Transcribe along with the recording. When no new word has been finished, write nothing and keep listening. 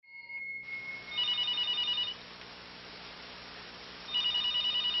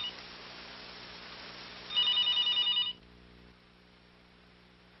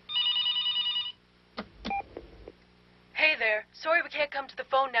there. Sorry we can't come to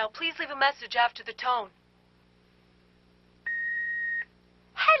the phone now. Please leave a message after the tone.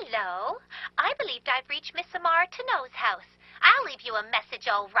 Hello. I believed I've reached Miss Amara Tano's house. I'll leave you a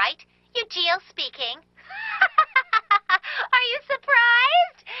message, all right. Eugeo speaking. Are you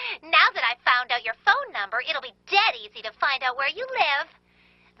surprised? Now that I've found out your phone number, it'll be dead easy to find out where you live.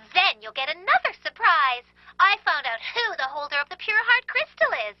 Then you'll get another surprise. I found out who the holder of the Pure Heart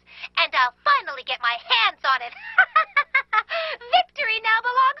Crystal is, and I'll finally get my hands on it. Victory now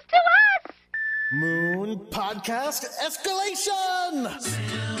belongs to us! Moon Podcast Escalation!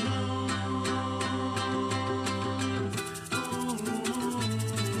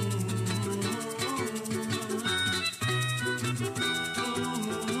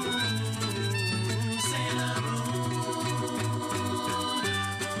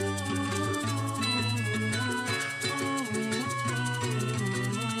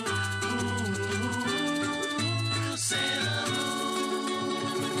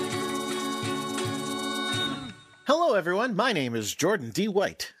 Hello, everyone. My name is Jordan D.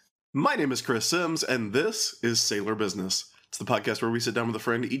 White. My name is Chris Sims, and this is Sailor Business. It's the podcast where we sit down with a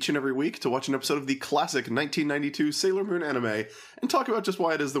friend each and every week to watch an episode of the classic 1992 Sailor Moon anime and talk about just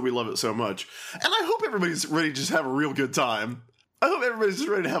why it is that we love it so much. And I hope everybody's ready to just have a real good time. I hope everybody's just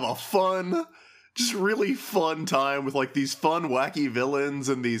ready to have a fun, just really fun time with like these fun, wacky villains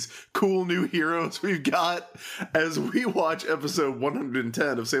and these cool new heroes we've got as we watch episode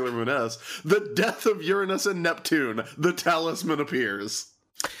 110 of Sailor Moon S, The Death of Uranus and Neptune, the Talisman Appears.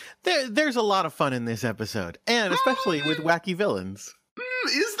 There's a lot of fun in this episode, and especially with wacky villains.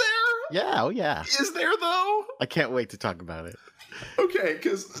 Is there? Yeah, oh yeah. Is there, though? I can't wait to talk about it. Okay,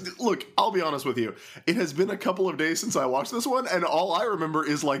 because, look, I'll be honest with you. It has been a couple of days since I watched this one, and all I remember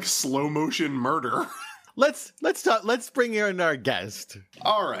is, like, slow-motion murder. Let's bring in our guest.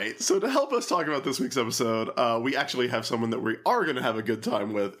 All right, so to help us talk about this week's episode, we actually have someone that we are going to have a good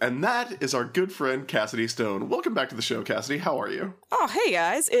time with, and that is our good friend, Cassidy Stone. Welcome back to the show, Cassidy. How are you? Oh, hey,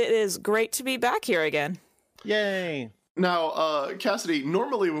 guys. It is great to be back here again. Yay. Now, Cassidy,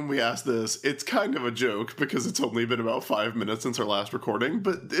 normally when we ask this, it's kind of a joke because it's only been about 5 minutes since our last recording,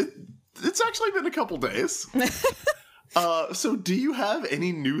 but it's actually been a couple days. So do you have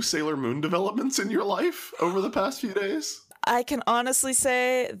any new Sailor Moon developments in your life over the past few days? I can honestly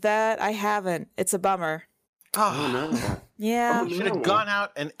say that I haven't. It's a bummer. Oh no. Yeah. You should have gone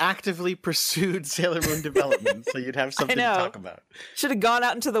out and actively pursued Sailor Moon development so you'd have something to talk about. Should have gone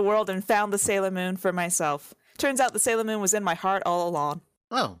out into the world and found the Sailor Moon for myself. Turns out the Sailor Moon was in my heart all along.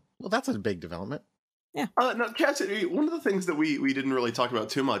 Oh, well, that's a big development. Yeah. Now, Cassidy, one of the things that we didn't really talk about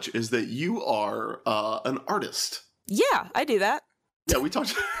too much is that you are an artist. Yeah, I do that. Yeah, we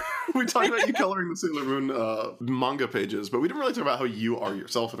talked about you coloring the Sailor Moon manga pages, but we didn't really talk about how you are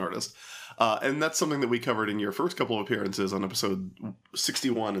yourself an artist. And that's something that we covered in your first couple of appearances on episode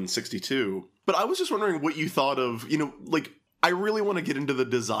 61 and 62. But I was just wondering what you thought of, I really want to get into the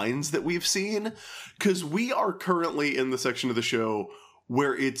designs that we've seen, because we are currently in the section of the show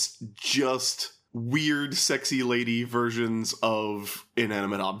where it's just weird, sexy lady versions of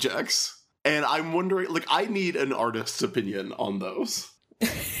inanimate objects. And I'm wondering, I need an artist's opinion on those.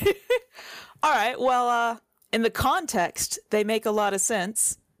 All right, well, in the context, they make a lot of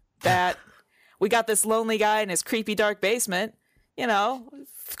sense that we got this lonely guy in his creepy dark basement.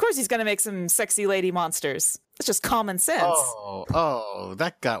 Of course he's going to make some sexy lady monsters. It's just common sense. Oh,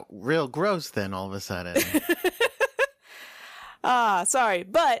 that got real gross then all of a sudden. Sorry.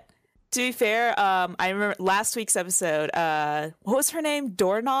 But to be fair, I remember last week's episode, what was her name?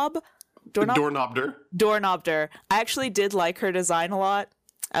 Doorknobder. I actually did like her design a lot.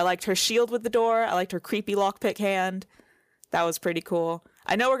 I liked her shield with the door. I liked her creepy lockpick hand. That was pretty cool.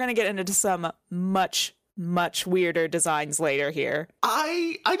 I know we're going to get into some much, much weirder designs later here.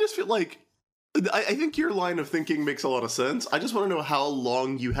 I just feel like I think your line of thinking makes a lot of sense. I just want to know how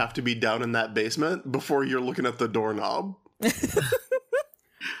long you have to be down in that basement before you're looking at the doorknob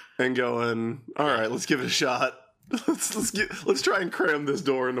and going, all right, let's give it a shot. Let's try and cram this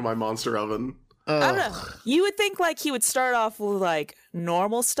door into my monster oven. I don't know. You would think he would start off with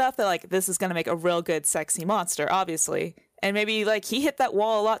normal stuff that this is gonna make a real good sexy monster, obviously, and maybe he hit that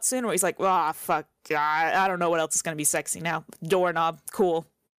wall a lot sooner. Where he's like, fuck, I don't know what else is gonna be sexy now. Doorknob, cool.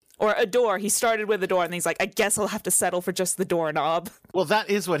 Or a door. He started with a door, and then he's like, I guess I'll have to settle for just the doorknob. Well, that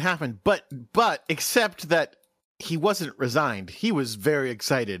is what happened, but except that he wasn't resigned. He was very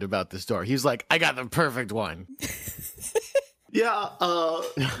excited about this door. He was like, I got the perfect one. Yeah,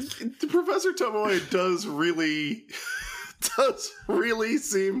 Professor Tomoe does really does really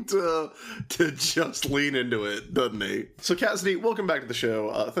seem to just lean into it, doesn't he? So Cassidy, welcome back to the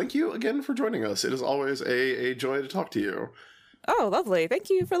show. Thank you again for joining us. It is always a joy to talk to you. Oh, lovely. Thank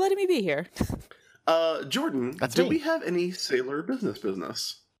you for letting me be here. Jordan, That's do me. we have any sailor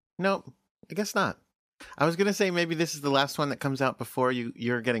business? Nope, I guess not. I was gonna say maybe this is the last one that comes out before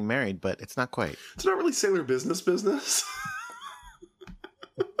you're getting married, but it's not quite. It's not really sailor business.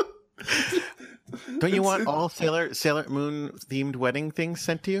 Don't you want all Sailor Moon themed wedding things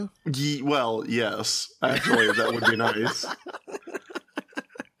sent to you? Well, yes. Actually, that would be nice.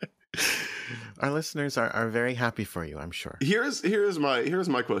 Our listeners are very happy for you, I'm sure. Here's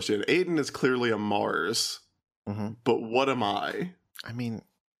my question. Aiden is clearly a Mars, Hmm. but what am I? I mean,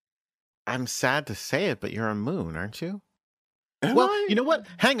 I'm sad to say it, but you're a moon, aren't you? Am Well, I? you know what?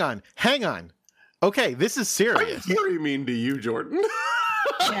 Hang on. Okay, this is I'm serious. very mean to you, Jordan.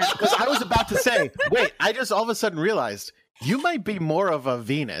 Because I was about to say, wait, I just all of a sudden realized you might be more of a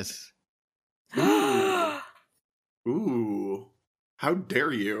Venus. Ooh. How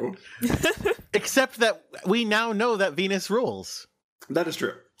dare you? Except that we now know that Venus rules. That is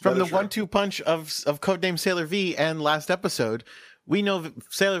true. From That the is true. 1-2 punch of Codename Sailor V and last episode, we know that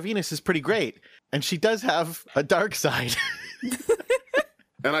Sailor Venus is pretty great. And she does have a dark side.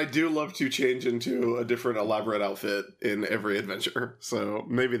 And I do love to change into a different elaborate outfit in every adventure. So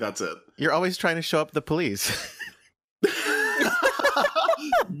maybe that's it. You're always trying to show up the police.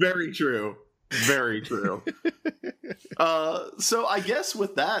 Very true. Very true. So I guess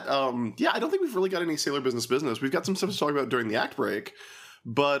with that, yeah, I don't think we've really got any sailor business. We've got some stuff to talk about during the act break.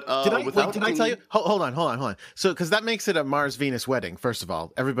 But Did I without tell you? Hold on. So, because that makes it a Mars-Venus wedding, first of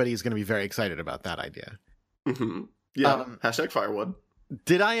all. Everybody's going to be very excited about that idea. Mhm. Yeah. Um, Firewood.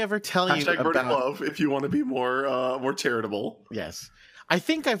 Did I ever tell you Hashtag burning about... love if you want to be more charitable. Yes. I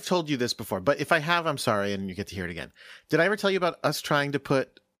think I've told you this before, but if I have, I'm sorry, and you get to hear it again. Did I ever tell you about us trying to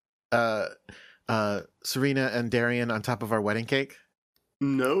put Serena and Darian on top of our wedding cake?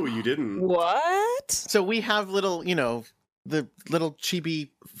 No, you didn't. What? So we have little, the little chibi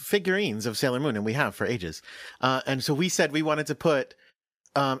figurines of Sailor Moon, and we have for ages. And so we said we wanted to put,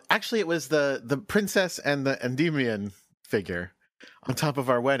 actually it was the princess and the Endymion figure on top of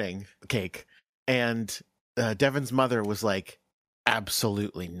our wedding cake. And Devin's mother was like,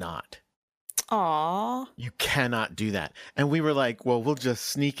 absolutely not. Aw. You cannot do that. And we were like, well, we'll just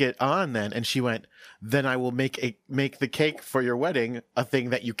sneak it on then. And she went, then I will make the cake for your wedding a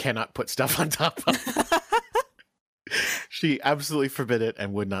thing that you cannot put stuff on top of. She absolutely forbid it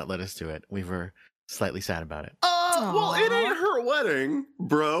and would not let us do it. We were slightly sad about it. Well, it ain't her wedding,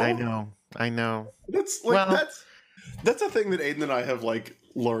 bro. I know. That's like Well- that's a thing that Aiden and I have like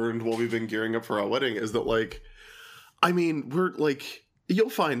learned while we've been gearing up for our wedding is that like, I mean, we're like, you'll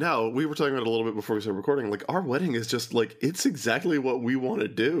find out. We were talking about it a little bit before we started recording. Like, our wedding is just like, it's exactly what we want to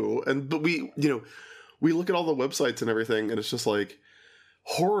do. But we look at all the websites and everything, and it's just like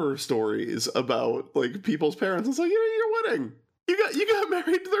horror stories about like people's parents. It's like, your wedding. You got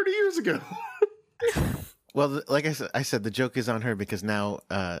married 30 years ago. Well, like I said, the joke is on her because now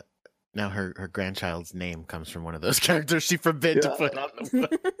her grandchild's name comes from one of those characters she forbid to put on them.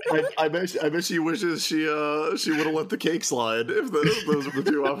 I bet she wishes she would have let the cake slide if those are the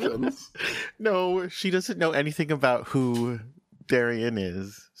two options. No, she doesn't know anything about who Darian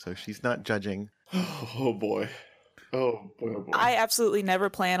is, so she's not judging. Oh boy. Oh boy. I absolutely never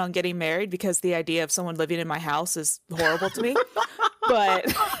plan on getting married because the idea of someone living in my house is horrible to me.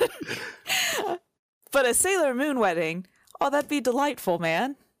 But a Sailor Moon wedding, oh, that'd be delightful,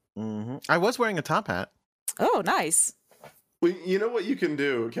 man. Mm-hmm. I was wearing a top hat. Oh, nice. Well, you know what you can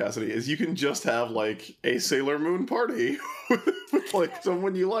do, Cassidy, is you can just have like a Sailor Moon party with like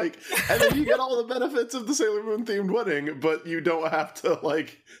someone you like, and then you get all the benefits of the Sailor Moon themed wedding, but you don't have to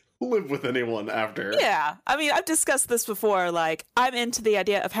like live with anyone after. Yeah. I mean, I've discussed this before. Like, I'm into the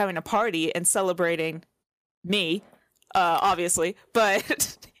idea of having a party and celebrating me, obviously,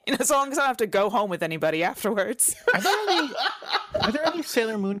 but as long as I don't have to go home with anybody afterwards. Are there any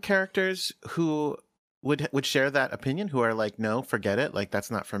Sailor Moon characters who would share that opinion? Who are like, no, forget it. Like, that's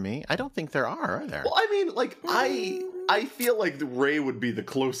not for me. I don't think there are there? Well, I mean, like I feel like Rey would be the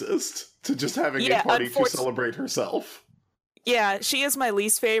closest to just having a party to celebrate herself. Yeah, she is my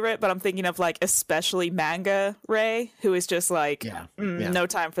least favorite, but I'm thinking of like especially manga Rey, who is just like, no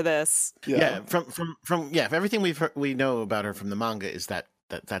time for this. Yeah, from everything we know about her from the manga is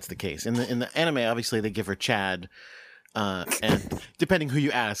that's the case. In the anime, obviously they give her Chad, and depending who you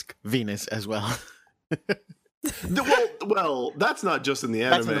ask, Venus as well. Well, that's not just in the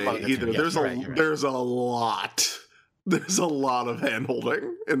anime That's in the manga either. too. Yes, There's you're right. there's a lot There's a lot of hand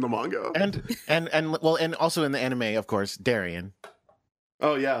holding in the manga. And also in the anime, of course, Darien.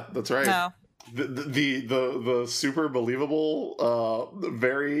 Oh yeah, that's right. No. The super believable,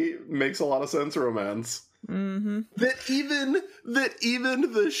 very makes a lot of sense romance Mm-hmm. that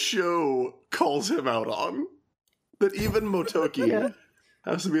even the show calls him out on. That even Motoki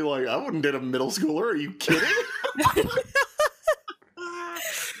has to be like, I wouldn't date a middle schooler. Are you kidding?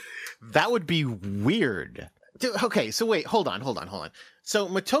 That would be weird. Dude, okay, so wait, hold on. So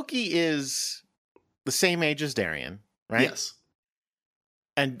Motoki is the same age as Darien, right? Yes.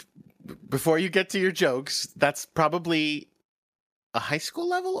 And before you get to your jokes, that's probably a high school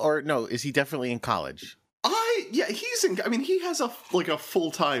level, or no? Is he definitely in college? He has a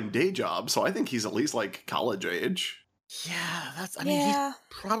full-time day job, so I think he's at least like college age. Yeah, Yeah. he's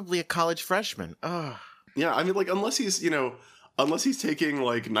probably a college freshman. Oh, Yeah, I mean, like, unless he's taking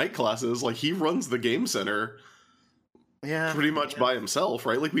like night classes, like he runs the game center yeah, pretty much by himself,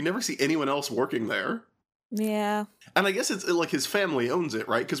 right? Like we never see anyone else working there. Yeah. And I guess it's like his family owns it,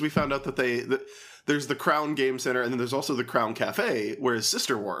 right? Because we found out that there's the Crown Game Center, and then there's also the Crown Cafe where his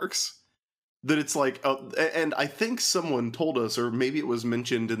sister works. That it's like, and I think someone told us, or maybe it was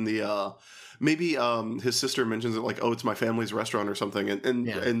mentioned in the, his sister mentions it like, oh, it's my family's restaurant or something,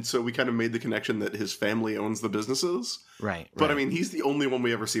 and so we kind of made the connection that his family owns the businesses. right. But I mean, he's the only one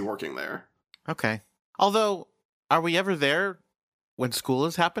we ever see working there. Okay. Although, are we ever there when school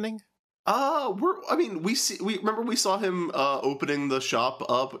is happening? We remember we saw him opening the shop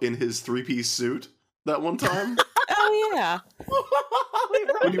up in his 3-piece suit that one time. Oh yeah.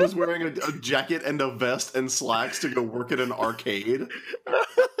 When he was wearing a jacket and a vest and slacks to go work at an arcade.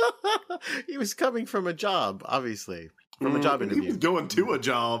 He was coming from a job, obviously. From a job interview. He was going to a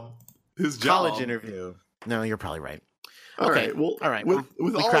job. His job. College interview. No, you're probably right. All Okay. right. Well, All right. With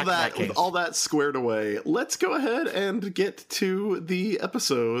We all cracked that, that case. with all that squared away, let's go ahead and get to the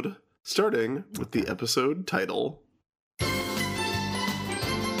episode, starting with the episode title.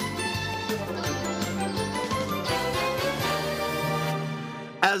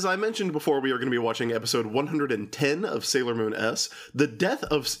 As I mentioned before, we are going to be watching episode 110 of Sailor Moon S, The Death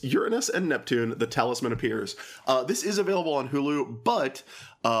of Uranus and Neptune, The Talisman Appears. This is available on Hulu, but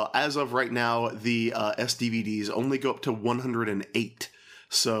as of right now, the S DVDs only go up to 108.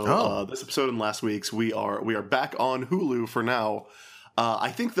 So this episode and last week's, we are back on Hulu for now.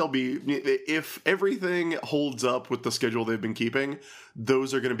 I think they'll be, if everything holds up with the schedule they've been keeping,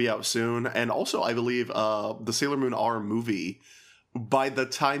 those are going to be out soon. And also, I believe the Sailor Moon R movie, by the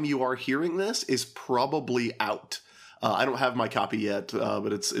time you are hearing this, is probably out. I don't have my copy yet,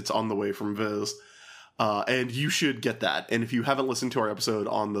 but it's on the way from Viz. And you should get that. And if you haven't listened to our episode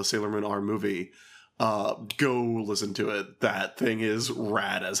on the Sailor Moon R movie, go listen to it. That thing is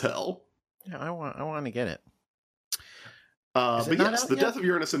rad as hell. Yeah, I want to get it. But yes, The Death of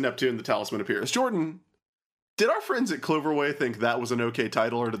Uranus and Neptune, The Talisman Appears. Jordan, did our friends at Cloverway think that was an okay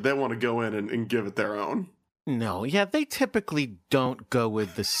title, or did they want to go in and give it their own? No, yeah, they typically don't go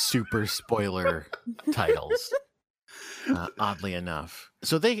with the super spoiler titles. Oddly enough,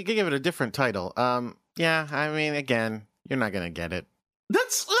 so they could give it a different title. Yeah, I mean, again, you're not gonna get it.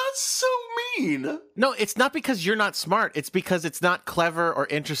 That's so mean. No, it's not because you're not smart. It's because it's not clever or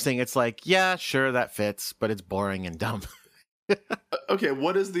interesting. It's like, yeah, sure, that fits, but it's boring and dumb. Okay,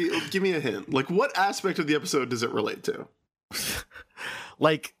 give me a hint. Like, what aspect of the episode does it relate to?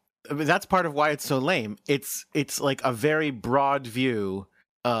 Like, I mean, that's part of why it's so lame. It's like a very broad view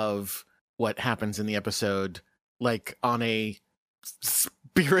of what happens in the episode, like on a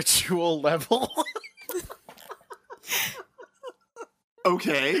spiritual level.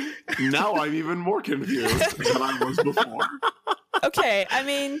 Okay, now I'm even more confused than I was before. Okay, I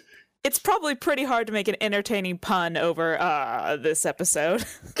mean, it's probably pretty hard to make an entertaining pun over this episode.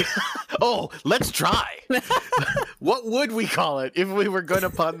 Oh, let's try. What would we call it if we were going to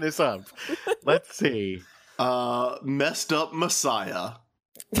pun this up? Let's see. Messed up Messiah.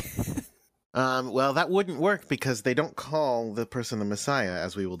 Well, that wouldn't work because they don't call the person the Messiah,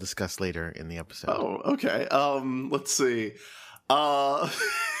 as we will discuss later in the episode. Oh, okay. Let's see.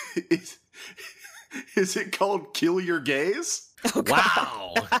 Is it called Kill Your Gaze? Oh, God.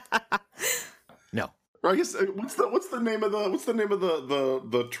 Wow. No. Or I guess what's the name of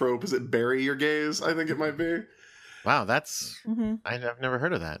the trope? Is it Bury Your Gaze? I think it might be. Wow, that's I've never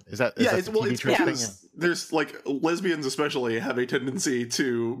heard of that. Is that It's the TV trope thing? because there's like lesbians especially have a tendency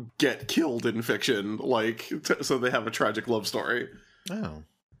to get killed in fiction, like so they have a tragic love story. Oh.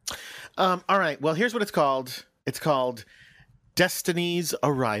 All right. Well, here's what it's called. It's called Destiny's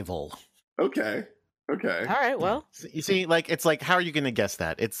Arrival. Okay. All right, well. You see, like, it's like, how are you going to guess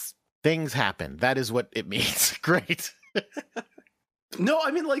that? It's things happen. That is what it means. Great. No,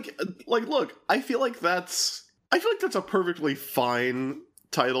 I mean, like, look, I feel like that's a perfectly fine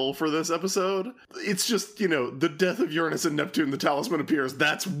title for this episode. It's just, the death of Uranus and Neptune, the talisman appears.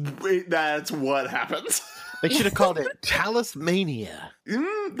 That's what happens. They should have called it Talismania.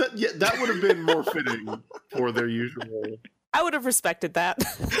 That would have been more fitting for their usual. I would have respected that.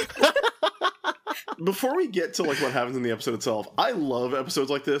 Before we get to like what happens in the episode itself, I love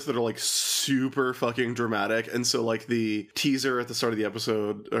episodes like this that are like super fucking dramatic. And so like the teaser at the start of the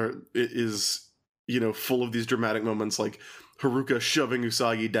episode is, full of these dramatic moments, like Haruka shoving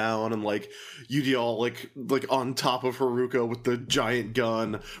Usagi down and like Yudial like on top of Haruka with the giant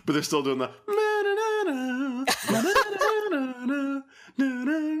gun, but they're still doing the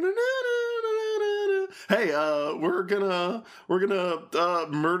hey, we're gonna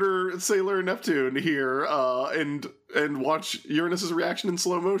murder Sailor Neptune here, and watch Uranus's reaction in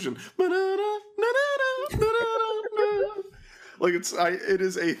slow motion. Like it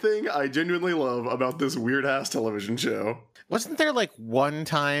is a thing I genuinely love about this weird ass television show. Wasn't there like one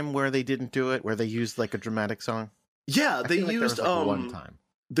time where they didn't do it, where they used like a dramatic song? Yeah, they used one time.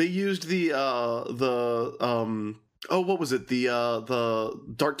 They used the what was it? The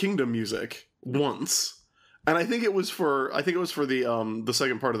Dark Kingdom music once. And I think it was for the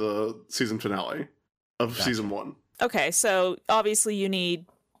second part of the season finale of season 1. Okay, so obviously you need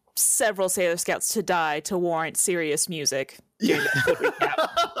several Sailor Scouts to die to warrant serious music. Yeah.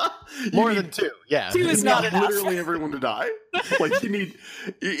 More than 2. Yeah. 2 is not enough. Literally everyone to die. Like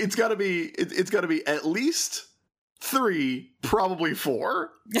it's got to be at least 3, probably 4.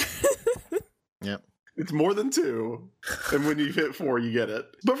 Yep. It's more than 2, and when you hit 4, you get it.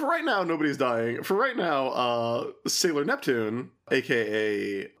 But for right now, nobody's dying. For right now, Sailor Neptune,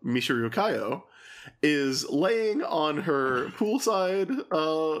 aka Michiru Kaio, is laying on her poolside,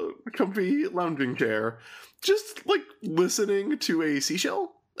 comfy lounging chair, just like listening to a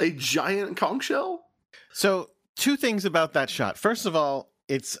seashell, a giant conch shell. So 2 things about that shot. First of all,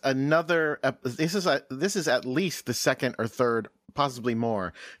 it's another. This is at least the second or third, possibly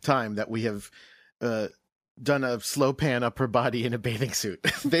more, time that we have done a slow pan up her body in a bathing suit.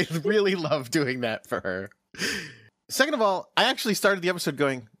 They really love doing that for her. Second of all, I actually started the episode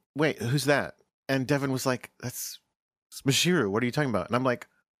going, wait, who's that? And Devin was like, that's Michiru. What are you talking about? And I'm like,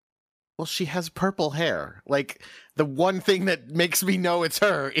 well, she has purple hair. Like, the one thing that makes me know it's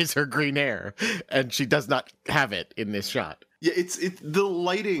her is her green hair. And she does not have it in this shot. Yeah, the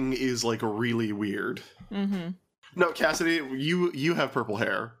lighting is like really weird. Mm-hmm. No, Cassidy, you have purple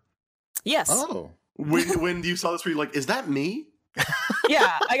hair. Yes. Oh. When you saw this, were you like, is that me?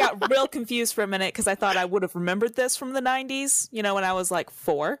 Yeah, I got real confused for a minute because I thought I would have remembered this from the 90s, when I was like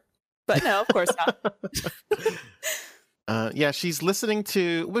 4. But no, of course not. Yeah, she's listening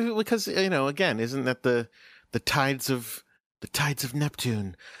to, because, again, isn't that the tides of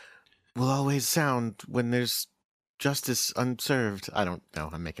Neptune will always sound when there's justice unserved. I don't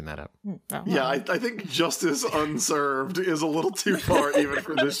know. I'm making that up. Oh, Yeah, I think justice unserved is a little too far even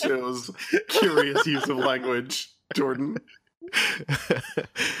for this show's curious use of language, Jordan.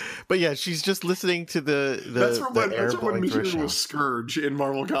 But yeah, she's just listening to the That's from when Michiru was Scourge in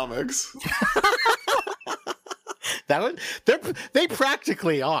Marvel Comics. They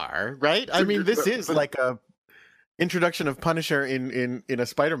practically are, right? I mean, this is like a introduction of Punisher in a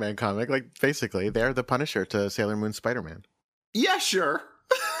Spider-Man comic. Like, basically, they're the Punisher to Sailor Moon Spider-Man. Yeah, sure.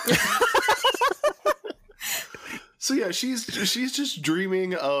 So yeah, she's just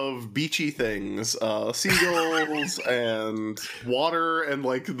dreaming of beachy things, seagulls and water and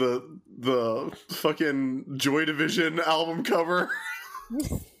like the fucking Joy Division album cover.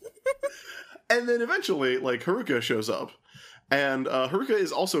 And then eventually, like, Haruka shows up. And Haruka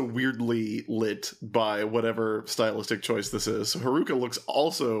is also weirdly lit by whatever stylistic choice this is. So Haruka looks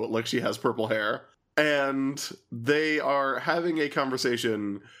also like she has purple hair. And they are having a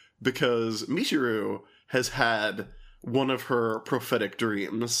conversation because Michiru has had one of her prophetic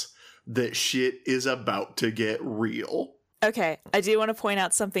dreams that shit is about to get real. Okay, I do want to point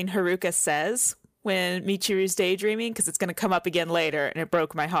out something Haruka says when Michiru's daydreaming, because it's going to come up again later, and it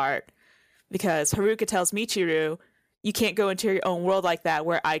broke my heart. Because Haruka tells Michiru, you can't go into your own world like that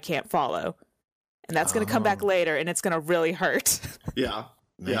where I can't follow. And that's going to come back later, and it's going to really hurt. Yeah.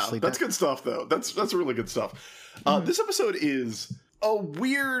 Nicely That's done. good stuff, though. That's really good stuff. This episode is a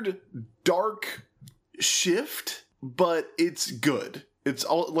weird, dark shift, but it's good. It's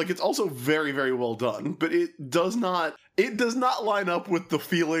also very, very well done, but it does not line up with the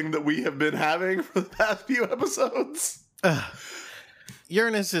feeling that we have been having for the past few episodes.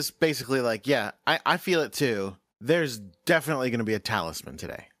 Uranus is basically like, yeah, I feel it too. There's definitely going to be a talisman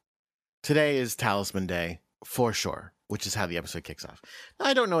today. today is Talisman Day for sure, which is how the episode kicks off.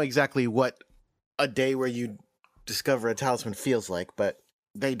 I don't know exactly what a day where you discover a talisman feels like, but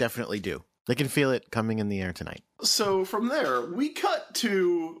they definitely do. They can feel it coming in the air tonight. So from there, we cut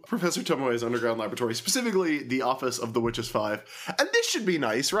to Professor Tomoe's underground laboratory, specifically the office of the Witches Five. And this should be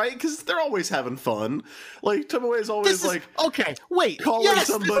nice, right? Because they're always having fun. Like, Tomoe's always, okay, wait. calling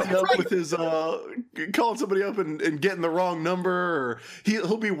somebody up with his, calling somebody up and getting the wrong number, or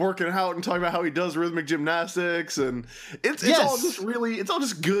he'll be working out and talking about how he does rhythmic gymnastics, and it's all just really, it's all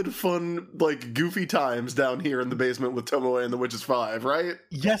just good, fun, like, goofy times down here in the basement with Tomoe and the Witches Five, right?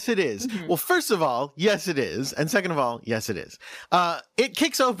 Yes, it is. Well, first of all, yes, it is. And second of all, yes, it is. It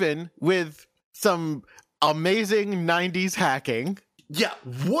kicks open with some amazing 90s hacking. Yeah,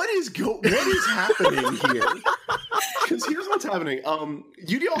 what is happening here? Because here's what's happening.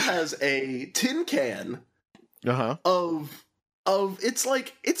 UDL has a tin can of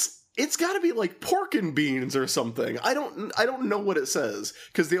it's got to be like pork and beans or something. I don't know what it says,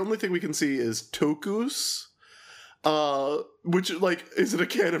 because the only thing we can see is tokus, which, like, is it a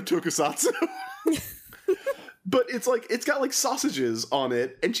can of tokusatsu? But it's got like sausages on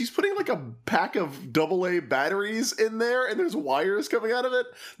it, and she's putting like a pack of AA batteries in there, and there's wires coming out of it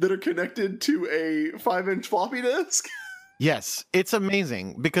that are connected to a 5-inch floppy disk. Yes, it's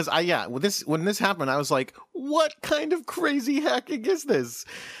amazing, because when this happened, I was like, what kind of crazy hacking is this?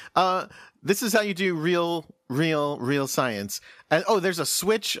 This is how you do real science. And there's a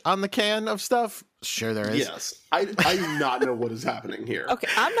switch on the can of stuff. Sure there is. Yes. I do not know what is happening here. Okay,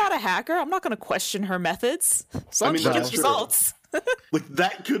 I'm not a hacker. I'm not going to question her methods. So I mean, she that's gets true. results. Like,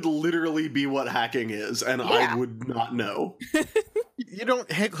 that could literally be what hacking is, and I would not know. You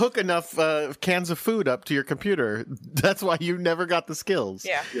don't hook enough cans of food up to your computer. That's why you never got the skills.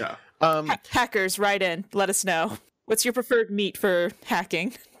 Yeah. Yeah. Hackers, write in. Let us know. What's your preferred meat for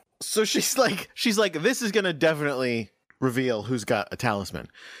hacking? So she's like, this is going to definitely reveal who's got a talisman.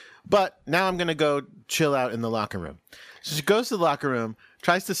 But now I'm going to go chill out in the locker room. So she goes to the locker room,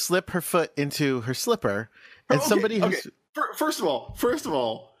 tries to slip her foot into her slipper, and somebody who's... First of all,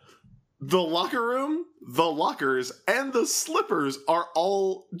 the locker room, the lockers, and the slippers are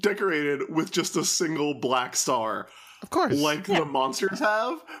all decorated with just a single black star. Of course. Like the monsters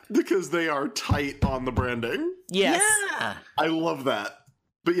have, because they are tight on the branding. Yes. Yeah. I love that.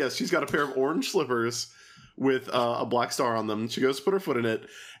 But yes, she's got a pair of orange slippers with a black star on them. She goes to put her foot in it,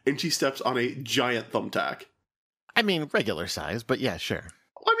 and she steps on a giant thumbtack. I mean, regular size, but yeah, sure.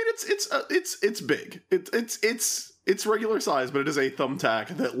 I mean, it's big. It's regular size, but it is a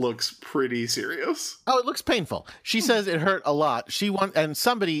thumbtack that looks pretty serious. Oh, it looks painful. She says it hurt a lot. And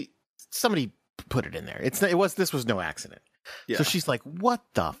somebody put it in there. This was no accident. Yeah. So she's like, what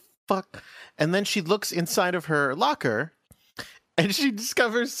the fuck? And then she looks inside of her locker, and she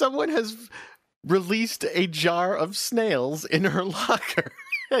discovers someone has released a jar of snails in her locker.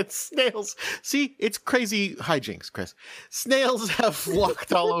 And snails, see, it's crazy hijinks, Chris. Snails have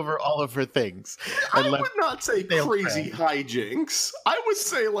walked all over all of her things. I would not say crazy hijinks. I would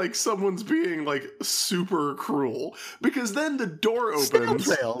say, like, someone's being, like, super cruel. Because then the door opens.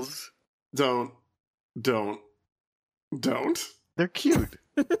 Snails. Don't. They're cute.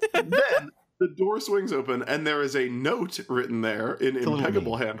 Then the door swings open, and there is a note written there in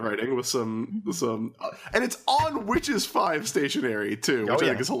impeccable handwriting with some, and it's on Witches 5 stationery too, which I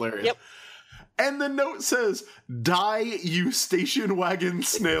think is hilarious. Yep. And the note says, "Die, you station wagon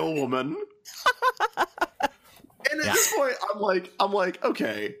snail woman." And at this point, I'm like,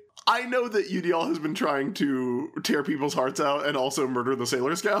 okay, I know that UDL has been trying to tear people's hearts out and also murder the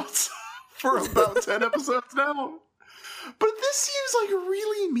Sailor Scouts for about 10 episodes now. But this seems like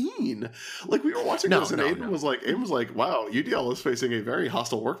really mean. Like, we were watching this, and Aiden was like, wow, UDL is facing a very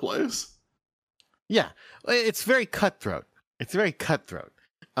hostile workplace. Yeah, it's very cutthroat.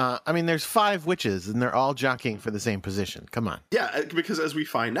 I mean, there's 5 witches, and they're all jockeying for the same position. Come on. Yeah, because as we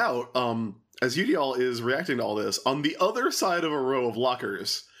find out, as UDL is reacting to all this, on the other side of a row of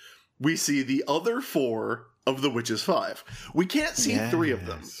lockers, we see the other 4 of the Witches 5. We can't see 3 of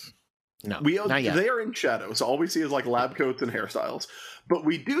them. No, not yet. They are in shadow, so all we see is like lab coats and hairstyles. But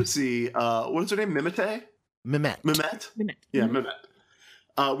we do see, what is her name? Mimete? Mimette? Yeah,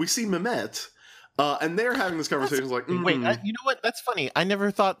 Mimette. We see Mimette, and they're having this conversation like, Wait, you know what? That's funny. I never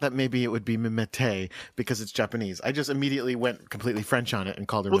thought that maybe it would be Mimete because it's Japanese. I just immediately went completely French on it and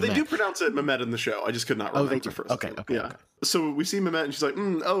called her Mimette. They do pronounce it Mimette in the show. I just could not remember first. Okay. So we see Mimette, and she's like,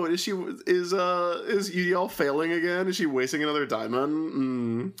 is UDL failing again? Is she wasting another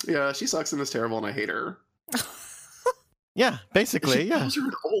diamond? Yeah, she sucks and is terrible, and I hate her. Yeah, basically, She calls her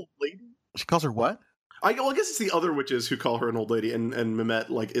an old lady. She calls her what? I guess it's the other witches who call her an old lady, and Mehmet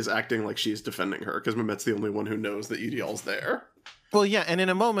like is acting like she's defending her because Mehmet's the only one who knows that Udial's there. Well, yeah, and in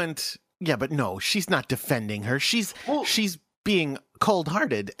a moment, yeah, but no, she's not defending her. She's being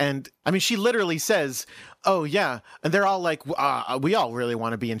cold-hearted, and I mean, she literally says, "Oh yeah," and they're all like, "We all really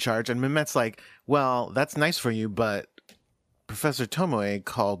want to be in charge," and Mehmet's like, "Well, that's nice for you, but Professor Tomoe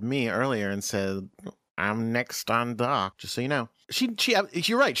called me earlier and said I'm next on dock, just so you know."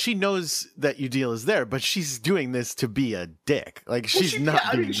 You're right. She knows that Udil is there, but she's doing this to be a dick. Like she's not.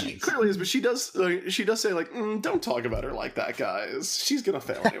 Yeah, being I mean, she nice. clearly is, but she does say like, "Don't talk about her like that, guys. She's gonna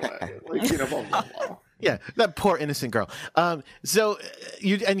fail anyway." Like, you know, blah blah blah. Yeah, that poor innocent girl. So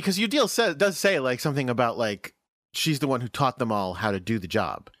because Udil does say like something about like she's the one who taught them all how to do the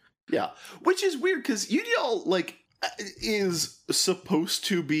job. Yeah, which is weird because Udial like is supposed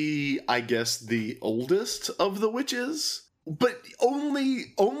to be, I guess, the oldest of the witches, but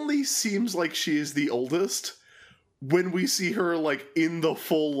only seems like she is the oldest when we see her like in the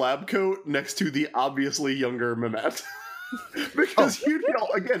full lab coat next to the obviously younger Mehmet. Because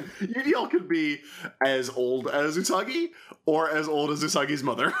Udial could be as old as Usagi or as old as Usagi's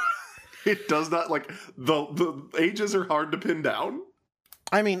mother. It does not, like, the ages are hard to pin down.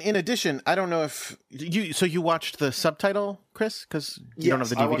 I mean, in addition, I don't know if you watched the subtitle, Chris, because you don't have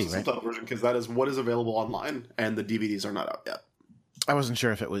the DVD, I watched the right? subtitle version because that is what is available online, and the DVDs are not out yet. I wasn't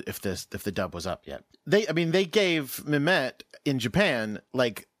sure if the dub was up yet. They gave Mehmet in Japan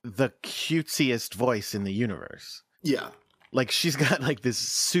like the cutesiest voice in the universe. Yeah. Like she's got like this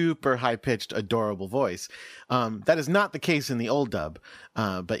super high pitched, adorable voice. That is not the case in the old dub.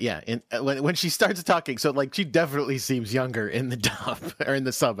 But yeah, when she starts talking, so like she definitely seems younger in the dub or in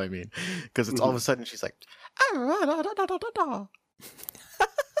the sub. I mean, because it's all of a sudden she's like,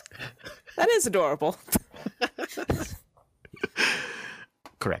 That is adorable.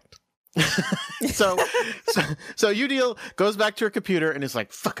 correct. so Udil goes back to her computer and is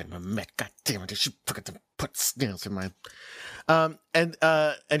like, "Fucking Mehmet, god damn it! She fucking put snails in my," and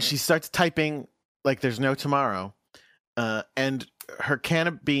she starts typing like there's no tomorrow, and her can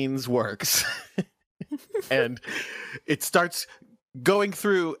of beans works, and it starts going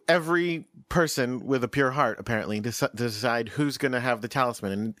through every person with a pure heart apparently to decide who's going to have the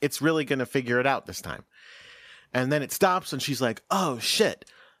talisman, and it's really going to figure it out this time. And then it stops, and she's like, "Oh shit.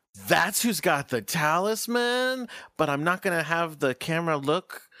 That's who's got the talisman, but I'm not going to have the camera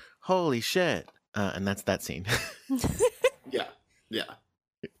look. Holy shit." And that's that scene. Yeah.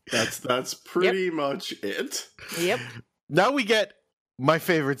 That's pretty much it. Yep. Now we get my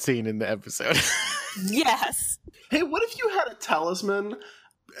favorite scene in the episode. Yes. Hey, what if you had a talisman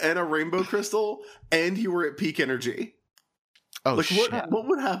and a rainbow crystal and you were at peak energy? Oh, like, shit. what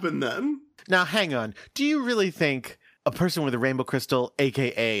would happen then? Now, hang on. Do you really think a person with a rainbow crystal,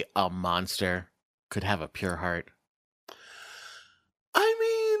 a.k.a. a monster, could have a pure heart? I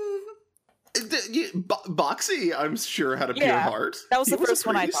mean, Boxy, I'm sure, had a pure heart. That was He the a first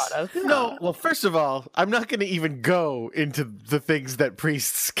one I priest. thought of. Yeah. No, well, first of all, I'm not going to even go into the things that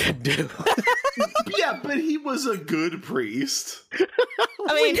priests can do. Yeah, but he was a good priest.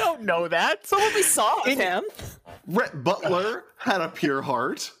 I mean, We don't know that. from what we saw of him. Rhett Butler had a pure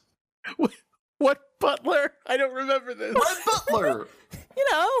heart. What Butler? I don't remember this. Rhett Butler! You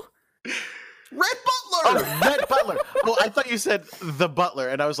know, Rhett Oh, Butler! Rhett Butler. Well, I thought you said the Butler,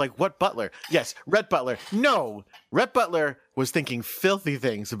 and I was like, what Butler? Yes, Rhett Butler. No, Rhett Butler was thinking filthy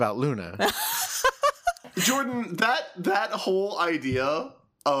things about Luna. Jordan, that whole idea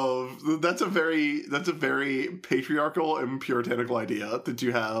of that's a very patriarchal and puritanical idea that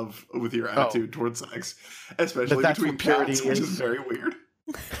you have with your attitude towards sex, especially that's between what purity cats, which is is. very weird.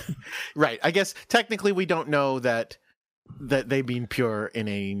 Right. I guess technically we don't know that they mean pure in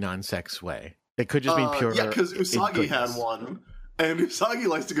a non-sex way. They could just mean pure. Yeah, because in Usagi had goodness. one, and Usagi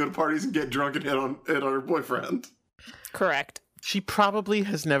likes to go to parties and get drunk and hit on her boyfriend. correct. She probably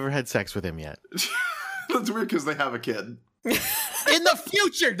has never had sex with him yet. That's weird because they have a kid. In the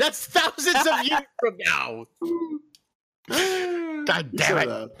future, that's thousands of years from now. God You damn say it!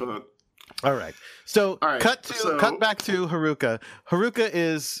 that, but All right. So, All right, cut back to Haruka. Haruka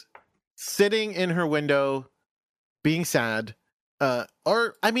is sitting in her window, being sad.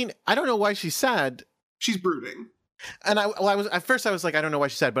 Or I mean, I don't know why she's sad. she's brooding. And I was at first I was like, I don't know why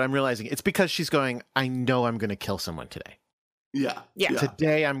she's sad, but I'm realizing it's because she's going, I know I'm going to kill someone today. Yeah. Yeah.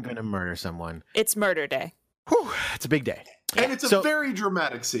 Today I'm going to murder someone. It's murder day. Whew, it's a big day. And it's a So- very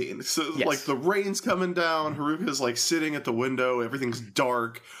dramatic scene. So, Yes. like, the rain's coming down, Haruka's, like, sitting at the window, everything's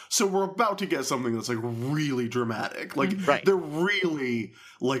dark. So we're about to get something that's, like, really dramatic. Like, Right. they're really,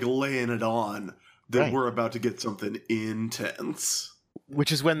 like, laying it on that Right. we're about to get something intense.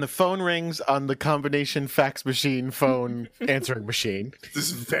 which is when the phone rings on the combination fax machine phone answering machine.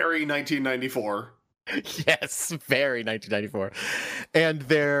 This is very 1994. Yes, very 1994. And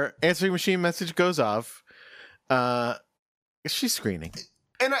their answering machine message goes off. She's screening.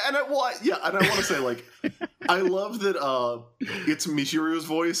 And I want to say, like, I love that it's Michiru's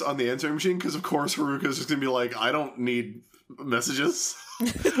voice on the answering machine, because of course Haruka's just gonna be like, I don't need messages.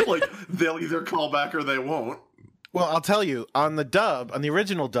 Like, they'll either call back or they won't. Well, I'll tell you, on the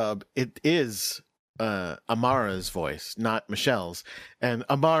original dub, it is Amara's voice, not Michelle's. And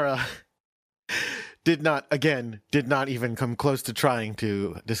Amara did not even come close to trying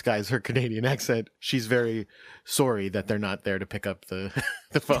to disguise her Canadian accent. She's very sorry that they're not there to pick up the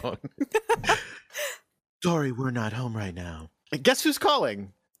phone. Sorry, we're not home right now. And guess who's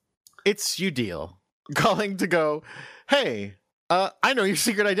calling? It's Udil. Calling to go, hey, I know your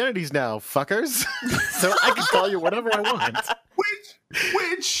secret identities now, fuckers. So I can call you whatever I want.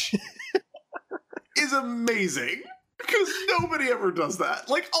 Which is amazing. Because nobody ever does that.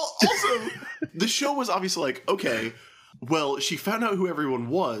 Like, also, the show was obviously like, okay, well, she found out who everyone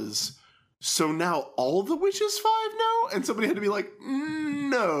was, so now all the Witches 5 know? And somebody had to be like,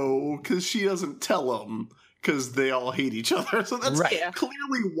 no, because she doesn't tell them, because they all hate each other. So that's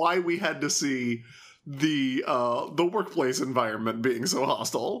clearly why we had to see the workplace environment being so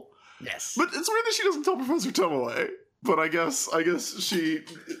hostile. Yes. But it's weird that she doesn't tell Professor Tomoe. But I guess she,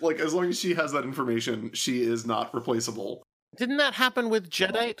 like, as long as she has that information, she is not replaceable. Didn't that happen with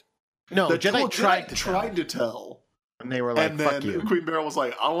Jedi? No, Jedi tried to tell. And they were like, and fuck then you. Queen Beryl was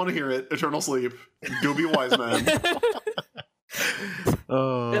like, I want to hear it. Eternal sleep. Go be a wise man.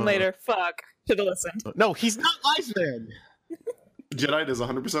 Then later, fuck. Should have listened. No, he's not wise man. Jedi is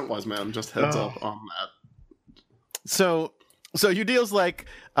 100% wise man. Just heads up on that. So Udil's like,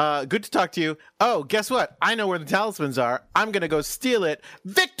 good to talk to you. Oh, guess what? I know where the talismans are. I'm going to go steal it.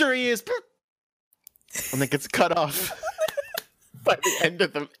 Victory is... And it gets cut off by the end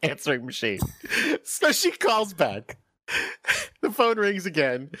of the answering machine. So she calls back. The phone rings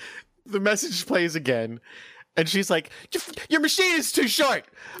again. The message plays again. And she's like, your machine is too short.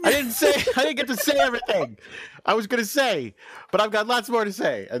 I didn't get to say everything I was going to say, but I've got lots more to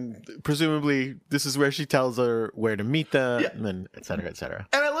say. And presumably this is where she tells her where to meet them, and then et cetera, et cetera.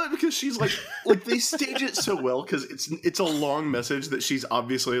 And I love it because she's like they stage it so well, because it's a long message that she's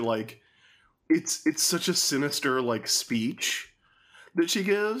obviously like, it's such a sinister, like, speech that she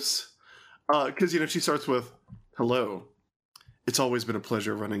gives. Because, she starts with, hello, it's always been a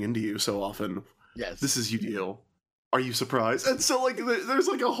pleasure running into you so often. Yes. This is Udil. Are you surprised? And so, like, there's,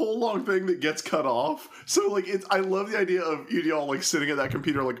 like, a whole long thing that gets cut off. So, like, I love the idea of Udil, like, sitting at that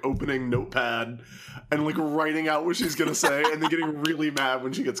computer, like, opening Notepad and, like, writing out what she's gonna say and then getting really mad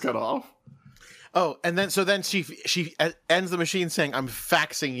when she gets cut off. Oh, and then she ends the machine saying, I'm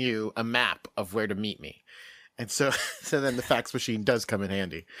faxing you a map of where to meet me. And so then the fax machine does come in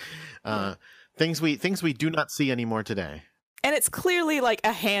handy. Things we do not see anymore today. And it's clearly like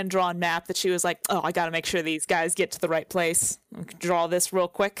a hand-drawn map that she was like, oh, I gotta make sure these guys get to the right place. I can draw this real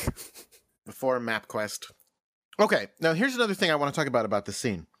quick. Before MapQuest. Okay, now here's another thing I want to talk about this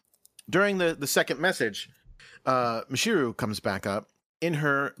scene. During the second message, Michiru comes back up in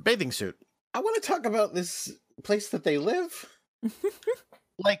her bathing suit. I want to talk about this place that they live.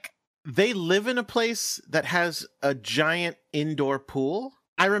 Like, they live in a place that has a giant indoor pool.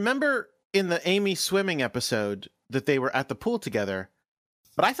 I remember in the Amy swimming episode that they were at the pool together,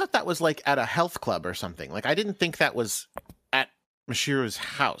 but I thought that was like at a health club or something. Like, I didn't think that was at Michiru's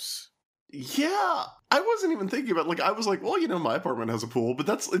house. Yeah, I wasn't even thinking about, like, I was like, well, my apartment has a pool, but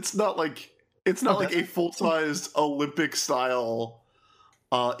it's not like a full-sized Olympic style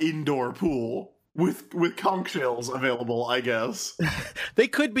indoor pool with conch shells available, I guess. They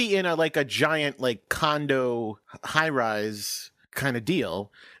could be in a giant, like, condo high-rise kind of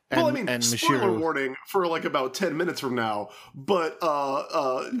deal. Well, I mean, spoiler warning for like about 10 minutes from now, but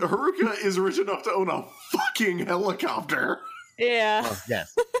Haruka is rich enough to own a fucking helicopter. Yeah. Oh,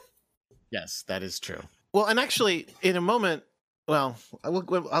 yes. Yes, that is true. Well, and actually, in a moment, well,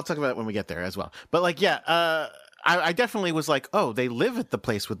 I'll talk about it when we get there as well. But, like, yeah, I definitely was like, oh, they live at the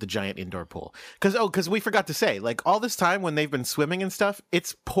place with the giant indoor pool. Because we forgot to say, like, all this time when they've been swimming and stuff,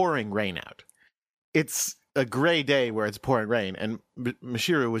 it's pouring rain out. It's a gray day where it's pouring rain, and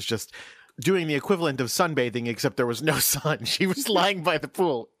Michiru was just doing the equivalent of sunbathing, except there was no sun. She was lying by the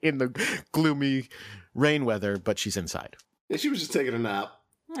pool in the gloomy rain weather, but she's inside. Yeah, she was just taking a nap.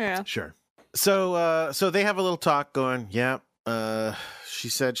 Yeah. Sure. So they have a little talk going, yeah, she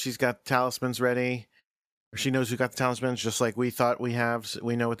said she's got talismans ready. Or she knows who got the talismans, just like we thought we have. So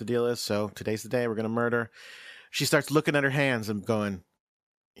we know what the deal is, so today's the day. We're going to murder. She starts looking at her hands and going,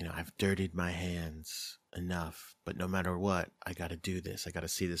 I've dirtied my hands enough, but no matter what, I got to do this. I got to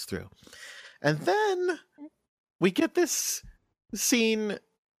see this through. And then we get this scene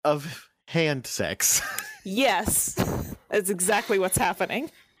of hand sex. Yes, that's exactly what's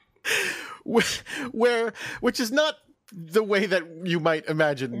happening. which is not the way that you might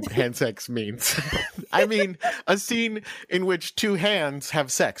imagine hand sex means. I mean, a scene in which two hands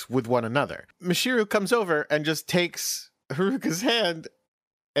have sex with one another. Michiru comes over and just takes Haruka's hand,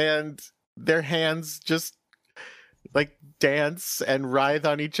 and their hands just like dance and writhe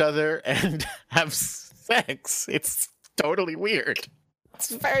on each other and have sex. It's totally weird. It's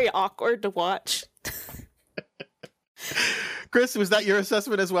very awkward to watch. Chris, was that your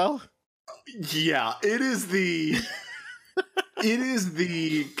assessment as well? Yeah, it is the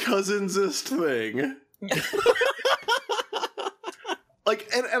cousinsest thing. Like,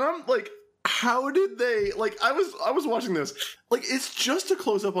 and I'm like, how did they, like, I was watching this, like, it's just a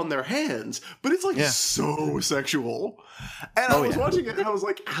close up on their hands, but it's like so sexual. And I was watching it and I was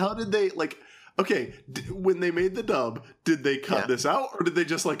like, how did they, like, okay, when they made the dub, did they cut this out, or did they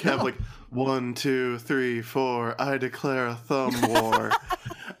just like have like 1, 2, 3, 4? I declare a thumb war.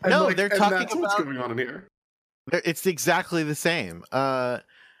 No, like, they're and talking that's about what's going on in here. It's exactly the same.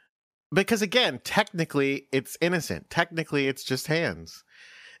 Because again, technically, it's innocent. Technically, it's just hands.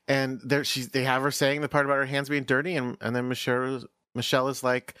 And they have her saying the part about her hands being dirty, and then Michelle is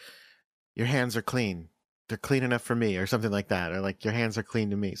like, "Your hands are clean. They're clean enough for me," or something like that, or like, "Your hands are clean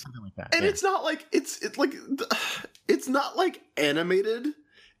to me," something like that. And it's not like it's not like animated.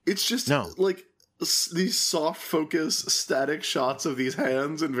 It's just like these soft focus static shots of these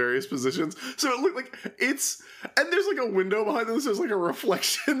hands in various positions. So it looked like and there's like a window behind them. So there's like a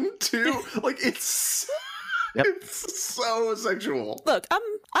reflection too. Like it's so sexual. Look,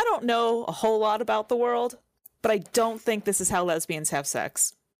 I don't know a whole lot about the world, but I don't think this is how lesbians have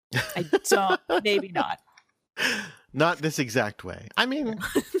sex. I don't. Maybe not. Not this exact way. I mean,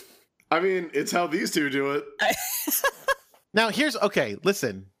 it's how these two do it. Now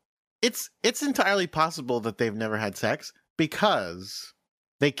listen. It's entirely possible that they've never had sex because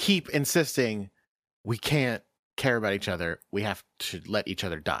they keep insisting we can't care about each other. We have to let each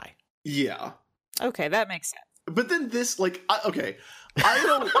other die. Yeah. Okay, that makes sense. But then this, like, I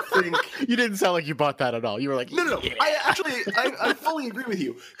don't think... You didn't sound like you bought that at all. You were like, No. Yeah. I fully agree with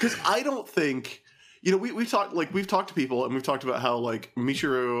you. Because I don't think... we've talked to people, and we've talked about how, like,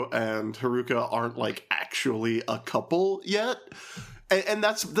 Michiru and Haruka aren't, like, actually a couple yet. And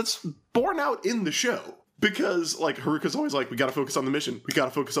that's borne out in the show. Because, like, Haruka's always like, we gotta focus on the mission. We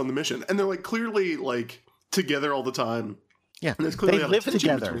gotta focus on the mission. And they're, like, clearly, like, together all the time. Yeah, and there's clearly they a live tension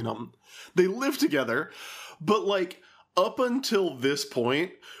together. between them. They live together, but like up until this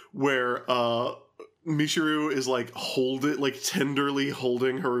point where Michiru is like tenderly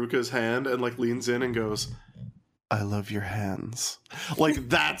holding Haruka's hand and like leans in and goes, "I love your hands." Like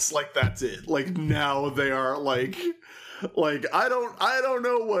that's it. Like now they are like I don't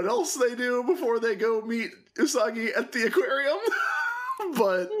know what else they do before they go meet Usagi at the aquarium.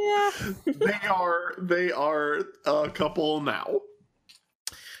 But they are a couple now.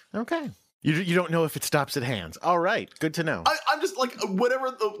 Okay. You don't know if it stops at hands. All right. Good to know. I'm just like,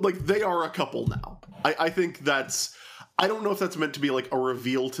 whatever, they are a couple now. I think that's, I don't know if that's meant to be like a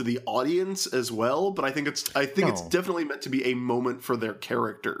reveal to the audience as well, but I think it's definitely meant to be a moment for their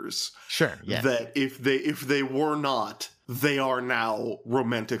characters. Sure. Yes. That if they were not, they are now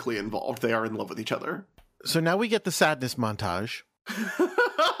romantically involved. They are in love with each other. So now we get the sadness montage.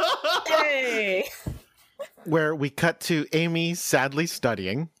 Hey! Where we cut to Amy sadly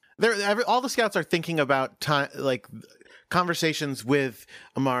studying. All the scouts are thinking about conversations with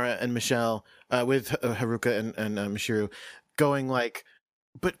Amara and Michelle, with Haruka and Michiru, going like,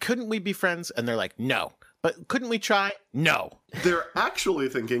 "But couldn't we be friends?" And they're like, "No." "But couldn't we try?" "No." They're actually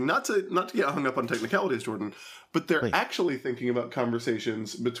thinking, not to get hung up on technicalities, Jordan, but they're actually thinking about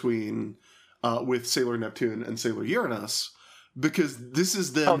conversations between with Sailor Neptune and Sailor Uranus. Because this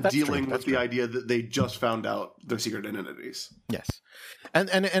is them dealing with the idea that they just found out their secret identities. Yes.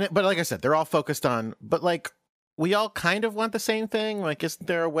 But like I said, they're all focused on, but like, we all kind of want the same thing. Like, isn't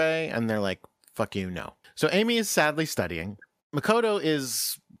there a way? And they're like, fuck you, no. So Amy is sadly studying. Makoto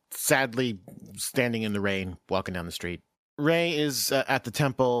is sadly standing in the rain, walking down the street. Rei is at the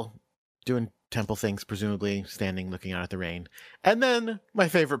temple, doing temple things, presumably standing, looking out at the rain. And then my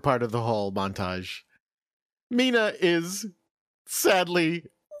favorite part of the whole montage, Mina is sadly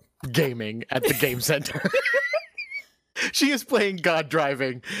gaming at the game center. She is playing God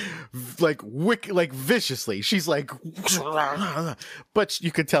Driving like viciously. She's like, but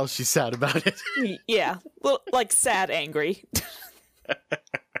you could tell she's sad about it. Yeah, well, like sad angry.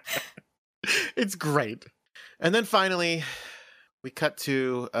 It's great. And then finally, we cut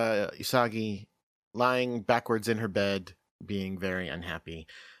to Usagi lying backwards in her bed, being very unhappy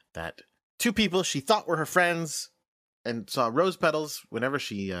that two people she thought were her friends and saw rose petals whenever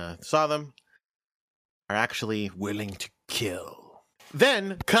she saw them are actually willing to kill.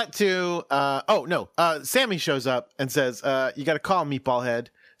 Then cut to Sammy shows up and says, you gotta call Meatball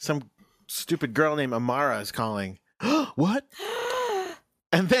Head. Some stupid girl named Amara is calling. What?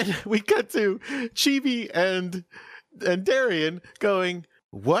 And then we cut to Chibi and Darien going,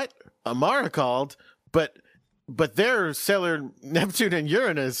 what? Amara called, but they're Sailor Neptune and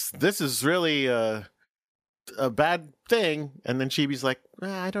Uranus. This is really a bad thing. And then Chibi's like,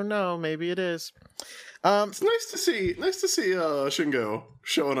 I don't know, maybe it is. It's nice to see Shingo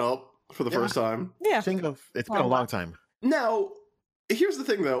showing up for the first time. Yeah. Shingo, it's been a long time. Now, here's the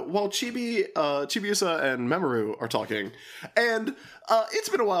thing, though. While Chibiusa and Mamoru are talking, and it's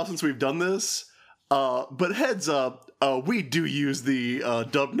been a while since we've done this, but heads up, we do use the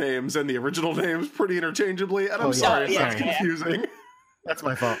dub names and the original names pretty interchangeably, and I'm sorry if that's confusing. That's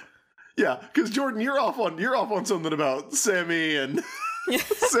my fault. Yeah, because Jordan, you're off on something about Sammy and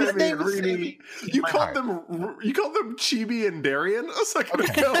Sammy and Rini. You called them Chibi and Darien a second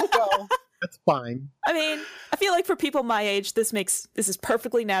ago. Well, that's fine. I mean, I feel like for people my age, this is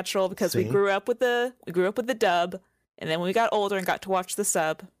perfectly natural because we grew up with the dub, and then when we got older and got to watch the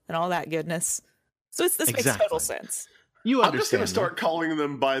sub and all that goodness. So this makes total sense. I'm just going to start calling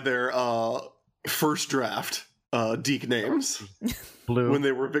them by their first draft Deke names. Blue. When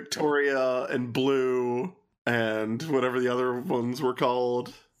they were Victoria and Blue and whatever the other ones were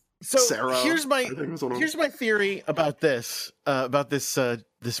called. So Sarah, here's my theory about this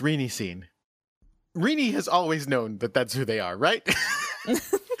Rini scene. Rini has always known that that's who they are, right?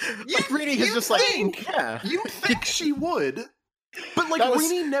 Rini has just you think she would. But,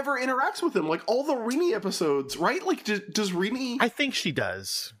 Rini never interacts with him. Like, all the Rini episodes, right? Like, does Rini... I think she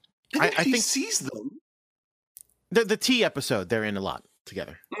does. I think he sees them. The T episode, they're in a lot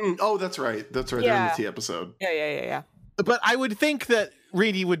together. Oh, that's right. That's right. They're in the T episode. Yeah. But I would think that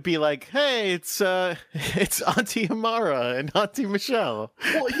Rini would be like, hey, it's Auntie Amara and Auntie Michelle.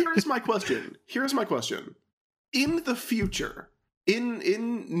 Well, here's my question. In the future, in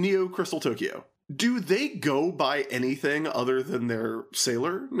Neo Crystal Tokyo, do they go by anything other than their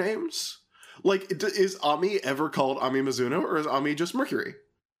sailor names? Like, is Ami ever called Ami Mizuno, or is Ami just Mercury?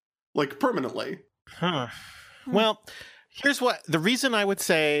 Like, permanently? Huh. Well, here's what... The reason I would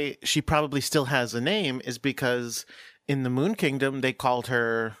say she probably still has a name is because in the Moon Kingdom, they called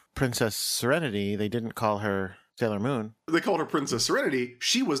her Princess Serenity. They didn't call her Sailor Moon. They called her Princess Serenity.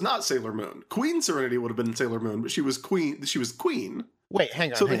 She was not Sailor Moon. Queen Serenity would have been Sailor Moon, but she was queen. She was queen. Wait,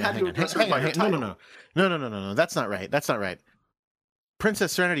 hang on. So they had to address her by her title. No. That's not right.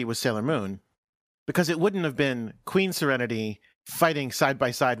 Princess Serenity was Sailor Moon because it wouldn't have been Queen Serenity fighting side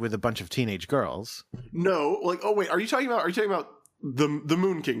by side with a bunch of teenage girls. No, are you talking about the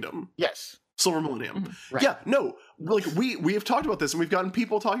Moon Kingdom? Yes. Silver Millennium. Right. Yeah, no. Like, we have talked about this, and we've gotten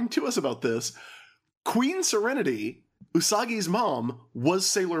people talking to us about this. Queen Serenity, Usagi's mom, was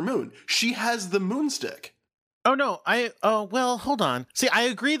Sailor Moon. She has the moonstick. Oh, no. Well, hold on. See, I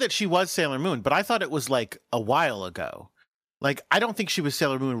agree that she was Sailor Moon, but I thought it was, like, a while ago. Like, I don't think she was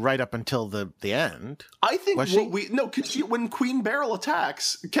Sailor Moon right up until the end. I think was she? because when Queen Beryl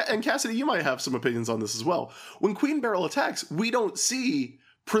attacks, and Cassidy, you might have some opinions on this as well. When Queen Beryl attacks, we don't see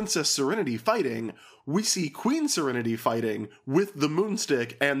Princess Serenity fighting. We see Queen Serenity fighting with the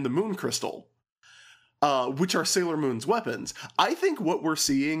moonstick and the moon crystal, which are Sailor Moon's weapons. I think what we're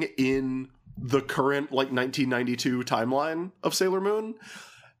seeing in the current 1992 timeline of Sailor Moon,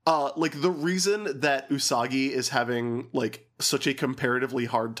 the reason that Usagi is having such a comparatively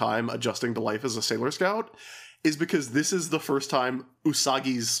hard time adjusting to life as a Sailor Scout is because this is the first time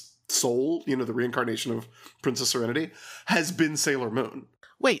Usagi's soul, the reincarnation of Princess Serenity, has been Sailor Moon.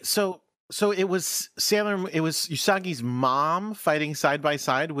 Wait, so it was Usagi's mom fighting side by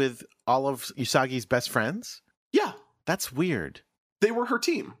side with all of Usagi's best friends? Yeah. That's weird. They were her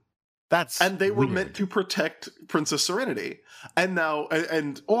team. And they were meant to protect Princess Serenity. And now,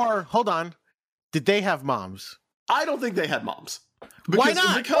 or, hold on, did they have moms? I don't think they had moms. Why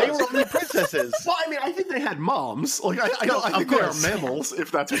not? Because they were only princesses. Well, I mean, I think they had moms. I think they are mammals,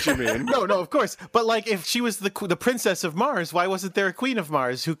 if that's what you mean. No, of course. But, if she was the princess of Mars, why wasn't there a queen of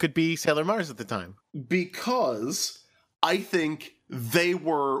Mars who could be Sailor Mars at the time? Because I think they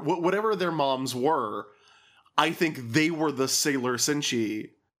were, whatever their moms were, I think they were the Sailor Senshi,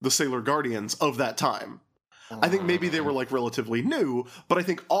 the Sailor Guardians of that time. I think maybe they were relatively new, but I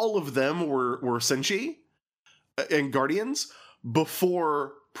think all of them were Senshi and Guardians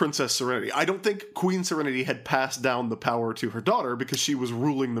before Princess Serenity. I don't think Queen Serenity had passed down the power to her daughter because she was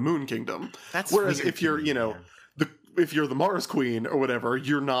ruling the Moon Kingdom. That's Whereas weird if to you're, me, you know, man. if you're the Mars Queen or whatever,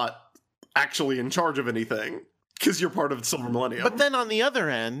 you're not actually in charge of anything because you're part of the Silver Millennium. But then on the other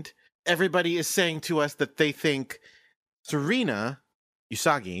end, everybody is saying to us that they think Serena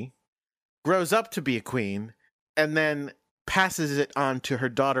Usagi grows up to be a queen and then passes it on to her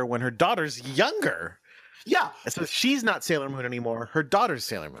daughter when her daughter's younger. yeah, So she's not Sailor Moon anymore. Her daughter's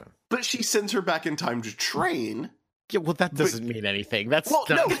Sailor Moon. but she sends her back in time to train. Yeah, well, that doesn't mean anything. That's Well,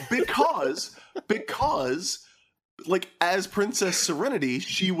 not- no, because like as Princess Serenity,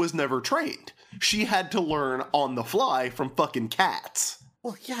 she was never trained. She had to learn on the fly from fucking cats.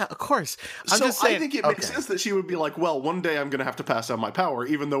 Well, yeah, of course. I'm So just saying, I think it makes okay. sense that she would be like, well, one day I'm going to have to pass down my power,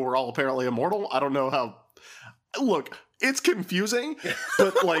 even though we're all apparently immortal. I don't know how. Look, it's confusing,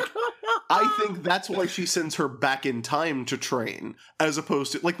 but like, I think that's why she sends her back in time to train, as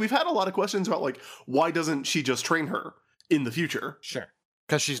opposed to like we've had a lot of questions about like why doesn't she just train her in the future? Sure.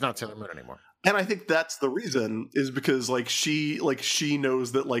 Because she's not Sailor Moon anymore. And I think that's the reason is because like she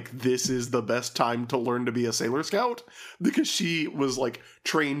knows that like this is the best time to learn to be a Sailor Scout because she was like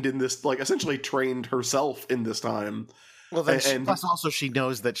trained in this, like essentially trained herself in this time. Well, then And- plus also she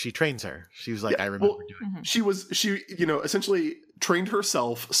knows that she trains her. She was like, Yeah, I remember well, doing it. She you know essentially trained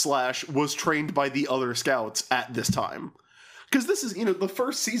herself / was trained by the other scouts at this time. Because this is, you know, the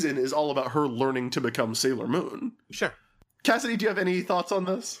first season is all about her learning to become Sailor Moon. Sure. Cassidy, do you have any thoughts on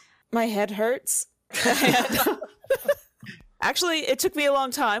this? My head hurts. Actually, it took me a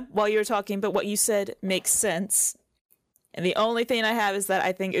long time while you were talking, but what you said makes sense. And the only thing I have is that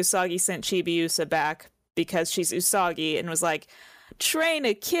I think Usagi sent Chibiusa back because she's Usagi and was like, train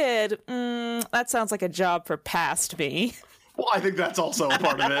a kid? That sounds like a job for past me. Well, I think that's also a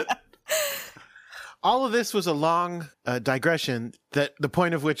part of it. All of this was a long digression, that the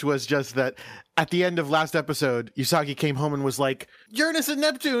point of which was just that at the end of last episode, Usagi came home and was like, Uranus and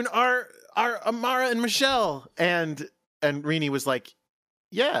Neptune are Amara and Michelle. And Rini was like,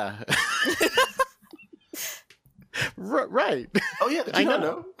 yeah. Right. Oh yeah, did I you not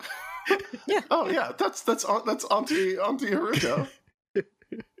know. know? Yeah. Oh yeah, that's Auntie Haruko.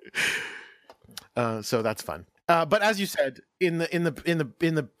 So that's fun. But as you said, in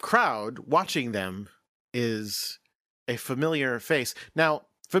the crowd watching them is a familiar face. Now,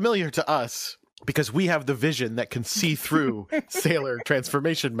 familiar to us because we have the vision that can see through Sailor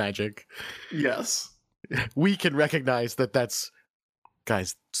transformation magic. Yes. We can recognize that that's,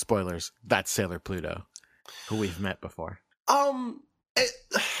 guys, spoilers, that's Sailor Pluto, who we've met before.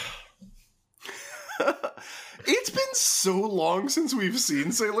 It's been so long since we've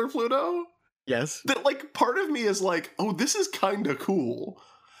seen Sailor Pluto Yes. that like part of me is like, oh, this is kind of cool.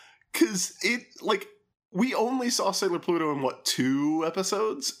 Cause it like we only saw Sailor Pluto in what, 2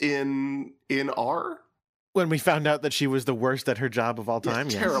 episodes in R? When we found out that she was the worst at her job of all time.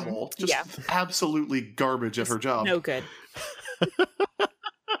 Yeah, yes. terrible. Just Yeah. absolutely garbage at her job. No good.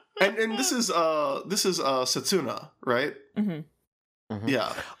 And this is Setsuna, right? hmm Mhm.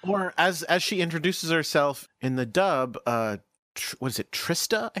 Yeah. Or as she introduces herself in the dub, what is it?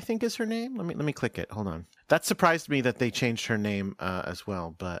 Trista, I think is her name. Let me click it. Hold on. That surprised me that they changed her name as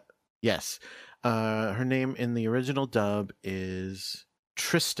well. But yes, her name in the original dub is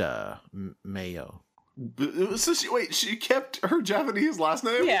Trista Mayo. So she kept her Japanese last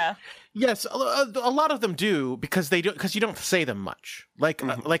name? Yeah. Yes, a lot of them do because you don't say them much. Like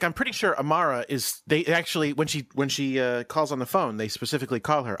like I'm pretty sure Amara is. They actually when she calls on the phone, they specifically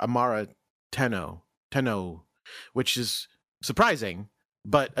call her Amara Tenno, which is surprising.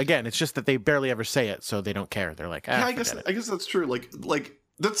 But again, it's just that they barely ever say it, so they don't care. They're like, Yeah, I forget guess that's true. Like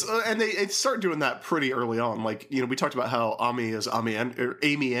that's and they start doing that pretty early on. Like, you know, we talked about how Ami is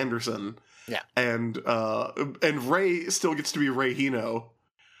Amy Anderson. Yeah. And Ray still gets to be Ray Hino.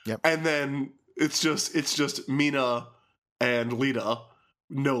 Yep. And then it's just Mina and Lita,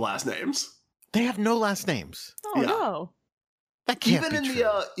 no last names. They have no last names. Oh Yeah. no. That can't Even be in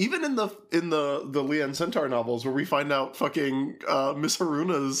true. even in the Leon Centaur novels where we find out fucking Miss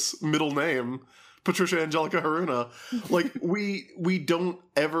Haruna's middle name, Patricia Angelica Haruna, like we don't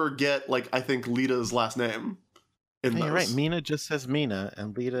ever get like I think Lita's last name in Yeah, those. you're right. Mina just says Mina,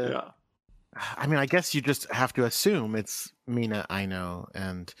 and Lita. Yeah. I mean, I guess you just have to assume it's Mina Aino,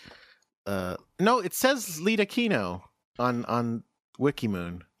 and no, it says Lita Kino on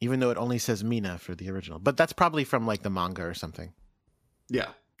Wikimoon, even though it only says Mina for the original. But that's probably from like the manga or something. Yeah,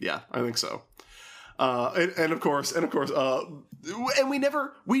 I think so. And of course, and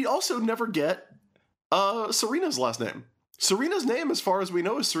we also never get Serena's last name. Serena's name, as far as we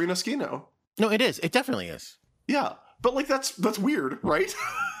know, is Serena Skino. No, it is. It definitely is. Yeah, but like that's weird, right?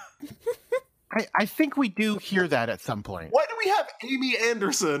 I think we do hear that at some point. Why do we have Amy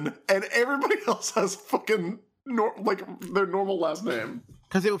Anderson and everybody else has fucking their normal last name?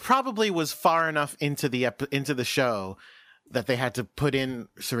 Because it probably was far enough into the show that they had to put in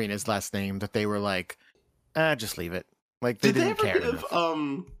Serena's last name that they were like, just leave it. Like they didn't care. Did they ever give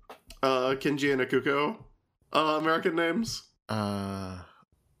Kenji and Ikuko American names?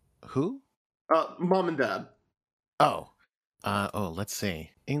 Who? Mom and dad. Oh, let's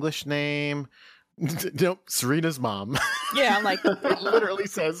see. English name. Nope, Serena's mom. Yeah, I'm like, It literally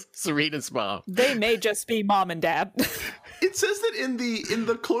says Serena's mom. they may just be mom and dad. It says that in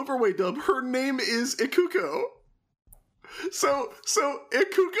the Cloverway dub, her name is Ikuko. So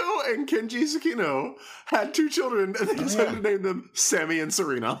Ikuko and Kenji Tsukino had 2 children, and they decided to name them Sammy and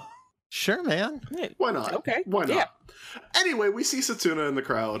Serena. Sure, man. Why not? Okay. Why not? Yeah. Anyway, we see Satsuna in the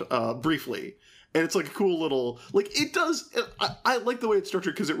crowd briefly, and it's like a cool little it does. I like the way it's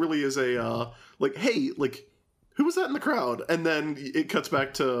structured because it really is a hey, who was that in the crowd? And then it cuts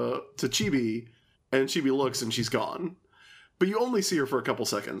back to Chibi, and Chibi looks and she's gone. But you only see her for a couple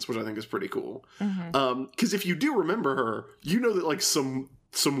seconds, which I think is pretty cool. Because if you do remember her, you know that some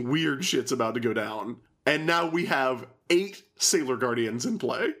weird shit's about to go down. And now we have 8 Sailor Guardians in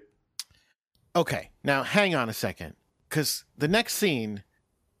play. Okay, now hang on a second, because the next scene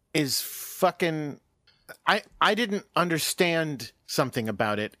is fucking. I didn't understand something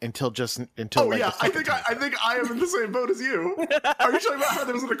about it until. Oh like, yeah, I think I am in the same boat as you. Are you talking about how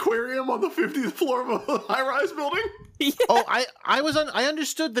there's an aquarium on the 50th floor of a high-rise building? Yeah. Oh, I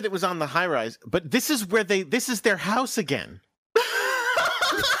understood that it was on the high rise, but this is their house again.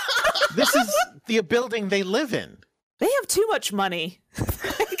 This is the building they live in. They have too much money.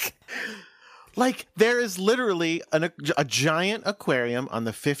 Like there is literally a giant aquarium on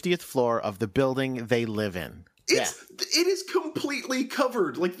the 50th floor of the building they live in. It is completely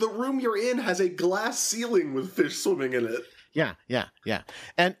covered. Like the room you're in has a glass ceiling with fish swimming in it. Yeah.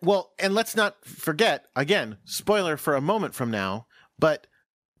 And let's not forget, again, spoiler for a moment from now, but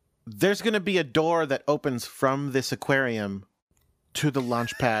there's going to be a door that opens from this aquarium to the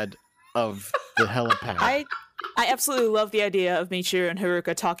launch pad of the helipad. I absolutely love the idea of Michiru and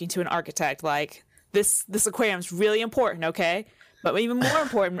Haruka talking to an architect. Like, this aquarium's really important, okay? But even more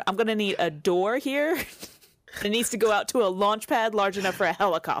important, I'm going to need a door here. It needs to go out to a launch pad large enough for a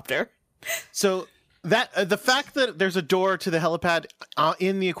helicopter. So that the fact that there's a door to the helipad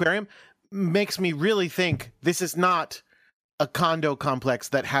in the aquarium makes me really think this is not a condo complex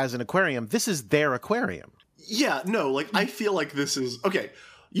that has an aquarium. This is their aquarium. Yeah, no, I feel like this is... Okay,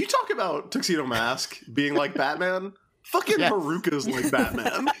 you talk about Tuxedo Mask being like Batman. Fucking Yes. Haruka's like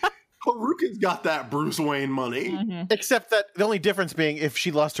Batman. Haruka's got that Bruce Wayne money. Mm-hmm. Except that the only difference being if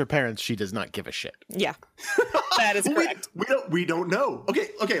she lost her parents, she does not give a shit. Yeah, that is correct. We don't know.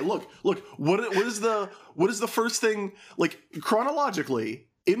 Okay. Look. What is the first thing, chronologically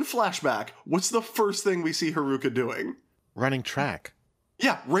in flashback? What's the first thing we see Haruka doing? Running track.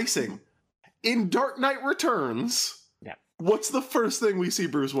 Yeah, racing. In Dark Knight Returns. Yeah. What's the first thing we see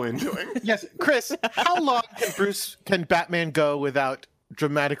Bruce Wayne doing? Yes, Chris, how long can Batman go without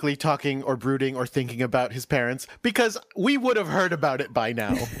dramatically talking or brooding or thinking about his parents? Because we would have heard about it by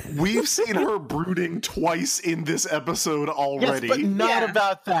now. We've seen her brooding twice in this episode already. Yes, but not Yeah.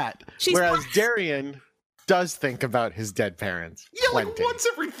 about that. She's Whereas not- Darian does think about his dead parents. Yeah, plenty. once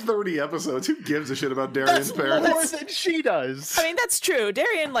every 30 episodes. Who gives a shit about Darian's That's parents? more than she does. I mean, that's true.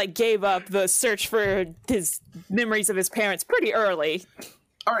 Darian gave up the search for his memories of his parents pretty early.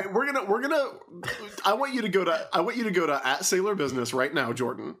 All right, we're gonna. I want you to go to at Sailor Business right now,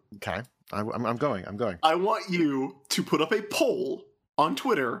 Jordan. Okay, I'm going. I want you to put up a poll on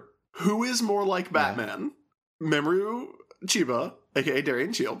Twitter. Who is more like Batman? Memoru Chiba, aka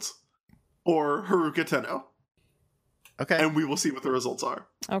Darian Shields, or Haruka Tenno? Okay. And we will see what the results are.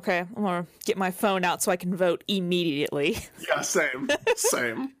 Okay, I'm gonna get my phone out so I can vote immediately. Yeah, same.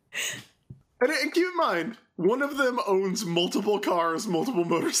 And keep in mind, one of them owns multiple cars, multiple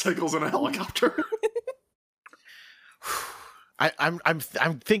motorcycles, and a helicopter.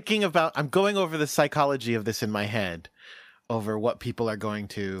 I'm thinking about. I'm going over the psychology of this in my head, over what people are going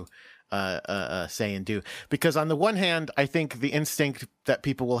to say and do. Because on the one hand, I think the instinct that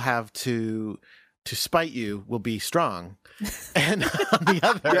people will have to spite you will be strong, and on the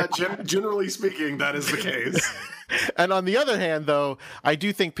other, Yeah, generally speaking, that is the case. and on the other hand, though, I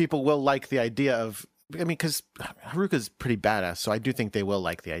do think people will like the idea of. I mean, because Haruka's pretty badass, so I do think they will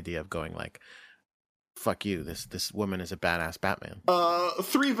like the idea of going like, "Fuck you! This woman is a badass Batman."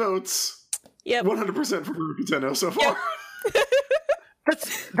 3 votes. Yep. 100% for Haruka Tenno so far.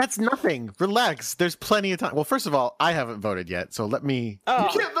 That's nothing. Relax. There's plenty of time. Well, first of all, I haven't voted yet, so let me. Oh,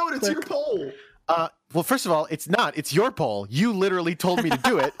 You can't vote. It's your poll. Well, first of all, it's not. It's your poll. You literally told me to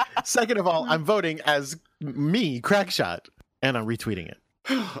do it. Second of all, I'm voting as me, Crackshot, and I'm retweeting it.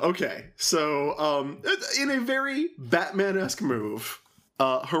 Okay, so in a very Batman-esque move,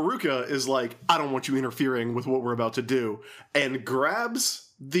 Haruka is like, I don't want you interfering with what we're about to do, and grabs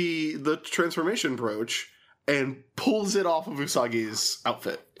the transformation brooch and pulls it off of Usagi's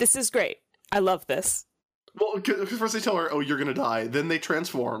outfit. this is great. I love this. Well, 'cause first they tell her, "Oh, you're gonna die." Then they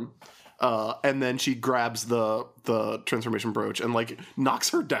transform, and then she grabs the transformation brooch and like knocks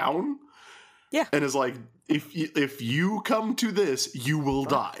her down. Yeah. And is like, if you come to this, you will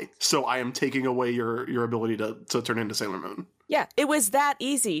die. So I am taking away your ability to turn into Sailor Moon. Yeah, it was that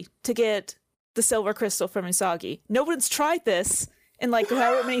easy to get the silver crystal from Usagi. No one's tried this in like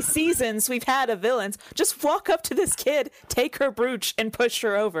however many seasons we've had of villains. Just walk up to this kid, take her brooch, and push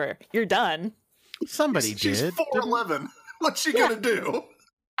her over. You're done. Somebody She's did. 4'11". What's she gonna do?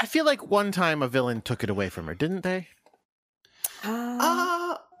 I feel like one time a villain took it away from her, didn't they?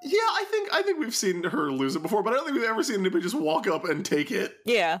 Yeah, I think we've seen her lose it before, but I don't think we've ever seen anybody just walk up and take it.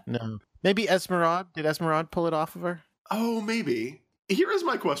 Yeah. No. Maybe Esmeralda. Did Esmeralda pull it off of her? Oh, maybe. Here is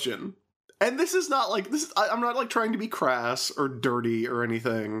my question. And this is not like I'm not like trying to be crass or dirty or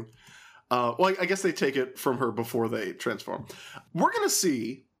anything. Well, I guess they take it from her before they transform. We're gonna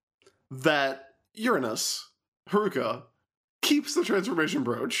see that Uranus, Haruka, keeps the transformation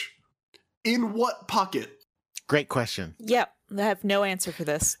brooch in what pocket? Great question. Yep. I have no answer for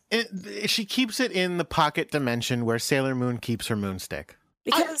this. She keeps it in the pocket dimension where Sailor Moon keeps her moonstick.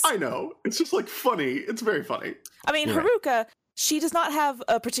 Because I know. It's just like funny. It's very funny. I mean, You're right. Haruka, she does not have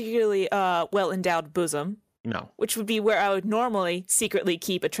a particularly well-endowed bosom, No. which would be where I would normally secretly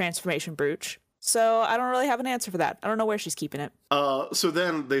keep a transformation brooch. So I don't really have an answer for that. I don't know where she's keeping it. So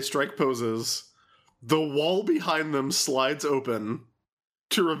then they strike poses. The wall behind them slides open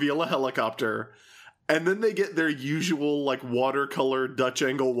to reveal a helicopter, and then they get their usual like watercolor Dutch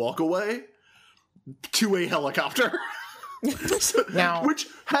angle walkaway to a helicopter. Now- which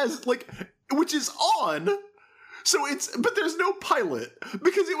is on. So but there's no pilot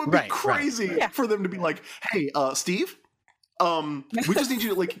because it would be Right, right. crazy Yeah. for them to be like, "Hey, Steve, we just need you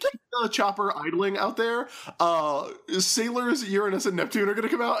to like keep the chopper idling out there. Sailors Uranus and Neptune are going to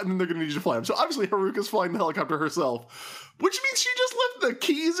come out, and then they're going to need you to fly them." So obviously Haruka's flying the helicopter herself, which means she just left the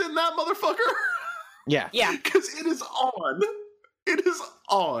keys in that motherfucker Yeah. Yeah. because it is on. It is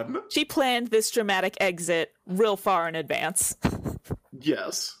on. She planned this dramatic exit real far in advance.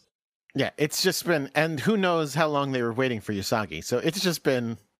 Yes. Yeah, it's just been, and who knows how long they were waiting for Usagi. So it's just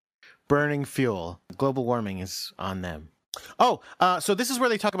been burning fuel. Global warming is on them. Oh, so this is where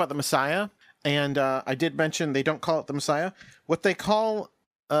they talk about the Messiah. And I did mention they don't call it the Messiah. What they call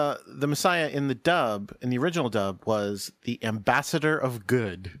the Messiah in the original dub, was the Ambassador of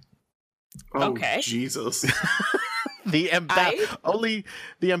Good. Oh, Okay. Jesus. Only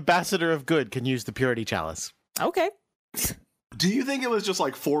the Ambassador of Good can use the Purity Chalice. Okay. Do you think it was just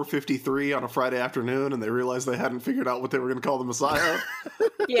like 4:53 on a Friday afternoon and they realized they hadn't figured out what they were going to call the Messiah?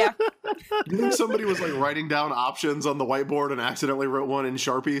 Yeah. Do you think somebody was like writing down options on the whiteboard and accidentally wrote one in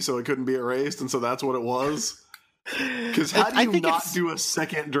Sharpie so it couldn't be erased, and so that's what it was? Because how do I you think not it's- do a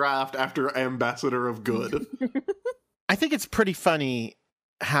second draft after Ambassador of Good? I think it's pretty funny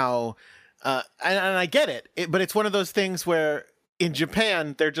how, and I get it, but it's one of those things where in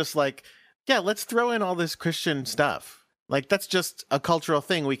Japan, they're just like, yeah, let's throw in all this Christian stuff. Like, that's just a cultural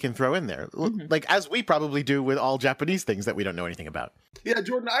thing we can throw in there. Like, as we probably do with all Japanese things that we don't know anything about. Yeah,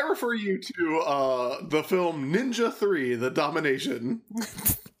 Jordan, I refer you to the film Ninja 3, The Domination.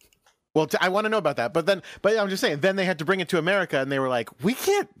 Well, I want to know about that. But I'm just saying, then they had to bring it to America and they were like, we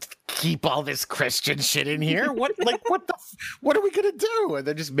can't keep all this Christian shit in here. What are we going to do? And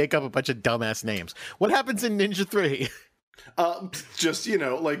they just make up a bunch of dumbass names. What happens in Ninja 3? Just,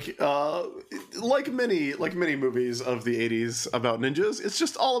 like many movies of the 80s about ninjas, it's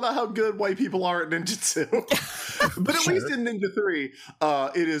just all about how good white people are at ninjutsu. But at least in Ninja 3,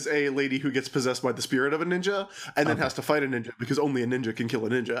 it is a lady who gets possessed by the spirit of a ninja and then has to fight a ninja because only a ninja can kill a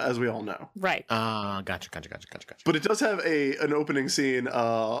ninja, as we all know. Right. Gotcha. But it does have an opening scene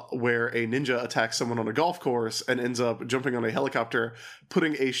where a ninja attacks someone on a golf course and ends up jumping on a helicopter,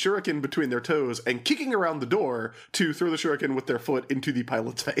 putting a shuriken between their toes and kicking around the door to throw the shuriken with their foot into the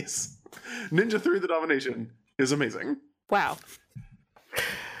pilot's face. Ninja 3: The Domination is amazing. Wow.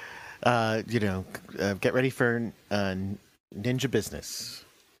 Get ready for Ninja Business.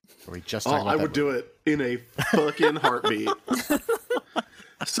 Where we just talking about I that would do it in a fucking heartbeat.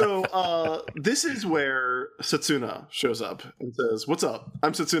 So So this is where Setsuna shows up and says, "What's up?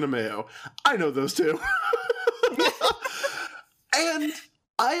 I'm Setsuna Mayo. I know those two." And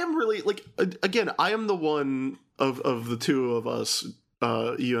I am really like, again, I am the one of the two of us,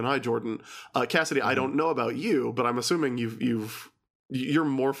 you and I, Jordan. Cassidy, I don't know about you, but I'm assuming you're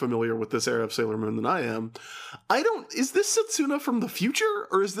more familiar with this era of Sailor Moon than I am. Is this Setsuna from the future,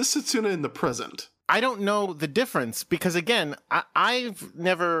 or is this Setsuna in the present? I don't know the difference because, again, I've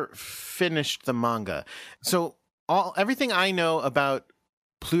never finished the manga. So everything I know about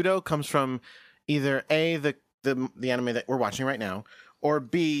Pluto comes from either A, the anime that we're watching right now, or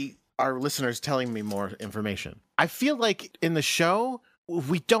B, our listeners telling me more information. I feel like in the show,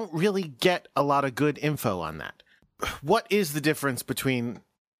 we don't really get a lot of good info on that. What is the difference between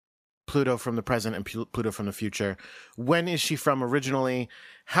Pluto from the present and Pluto from the future? When is she from originally?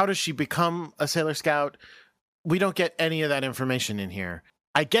 How does she become a Sailor Scout? We don't get any of that information in here.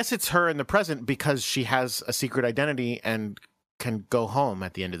 I guess it's her in the present because she has a secret identity and can go home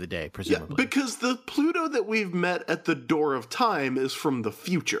at the end of the day, presumably. Yeah, because the Pluto that we've met at the Door of Time is from the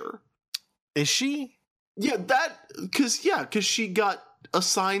future. Is she? Yeah, because she got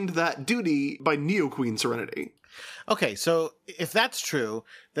assigned that duty by Neo Queen Serenity. Okay, so if that's true,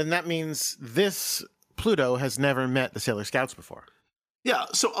 then that means this Pluto has never met the Sailor Scouts before. Yeah,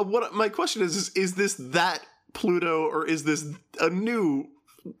 so what my question is this that Pluto, or is this a new,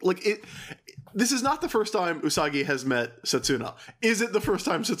 this is not the first time Usagi has met Setsuna. Is it the first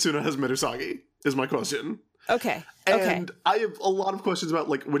time Setsuna has met Usagi, is my question. Okay. And I have a lot of questions about,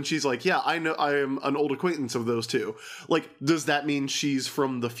 like, when she's like, yeah, I know I am an old acquaintance of those two. Like, does that mean she's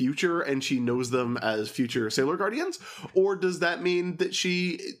from the future and she knows them as future Sailor Guardians? Or does that mean that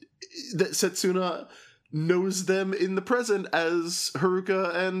that Setsuna knows them in the present as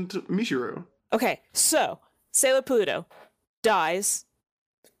Haruka and Michiru? Okay, so Sailor Pluto dies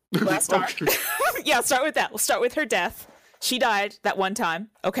last arc. Yeah, start with that. We'll start with her death. She died that one time.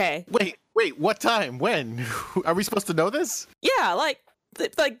 Okay. Wait, what time? When? Are we supposed to know this? Yeah, like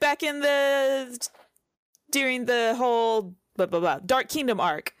back in during the whole Dark Kingdom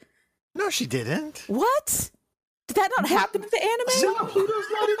arc. No, she didn't. What? Did that not happen in the anime? No, Pluto's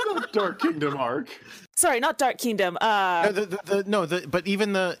not in the Dark Kingdom arc. Sorry, not Dark Kingdom. But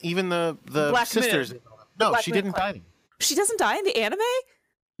even the Black sisters. Moon. No, Black she Moon didn't Clan. die. She doesn't die in the anime?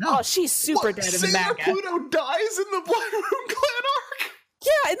 No. Oh, she's super dead in the Sailor manga. Pluto dies in the Black Moon Clan arc?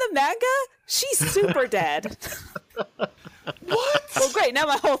 Yeah, in the manga, she's super dead. What? Well, great. Now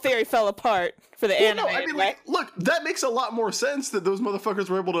my whole theory fell apart for the anime. No, I mean, right? look, that makes a lot more sense that those motherfuckers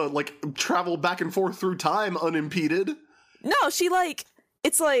were able to, like, travel back and forth through time unimpeded. No, it's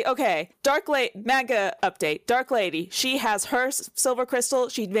like, okay, manga update. Dark Lady, she has her silver crystal.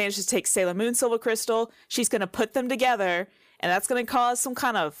 She manages to take Sailor Moon silver crystal. She's going to put them together, and that's going to cause some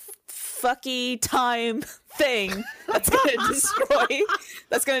kind of fucky time thing that's going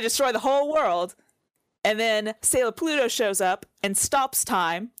to destroy the whole world. And then Sailor Pluto shows up and stops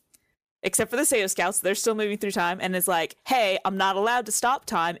time, except for the Sailor Scouts. They're still moving through time, and is like, hey, I'm not allowed to stop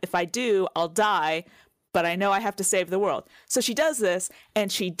time. If I do, I'll die. But I know I have to save the world. So she does this,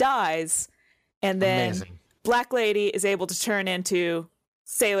 and she dies, and then Amazing. Black Lady is able to turn into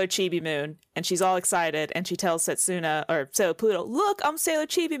Sailor Chibi Moon, and she's all excited, and she tells Setsuna, or Sailor Pluto, look, I'm Sailor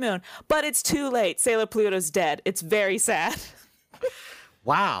Chibi Moon. But it's too late. Sailor Pluto's dead. It's very sad.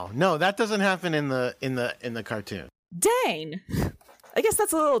 Wow. No, that doesn't happen in the cartoon. Dang. I guess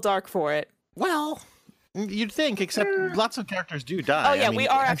that's a little dark for it. Well, you'd think, except lots of characters do die. Oh, yeah, I mean, we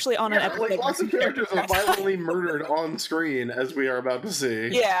are actually on an episode. Like, lots of characters are violently murdered on screen, as we are about to see.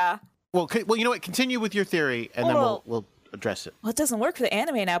 Yeah. Well, you know what? Continue with your theory, and then we'll address it. Well, it doesn't work for the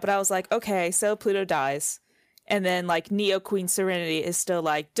anime now, but I was like, okay, so Pluto dies. And then, like, Neo Queen Serenity is still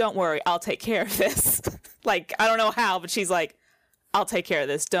like, don't worry, I'll take care of this. Like, I don't know how, but she's like, I'll take care of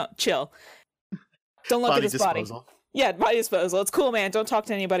this. Don't chill. Don't look at his disposal. body. Yeah, body disposal. It's cool, man. Don't talk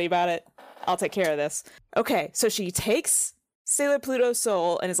to anybody about it. I'll take care of this. Okay, so she takes Sailor Pluto's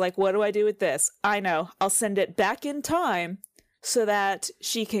soul and is like, what do I do with this? I know. I'll send it back in time so that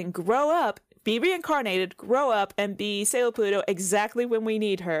she can grow up, be reincarnated, grow up, and be Sailor Pluto exactly when we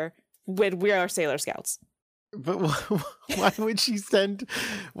need her, when we are Sailor Scouts. But why would she send?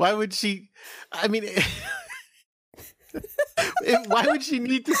 Why would she? I mean, why would she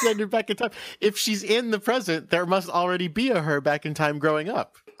need to send her back in time? If she's in the present, there must already be a her back in time growing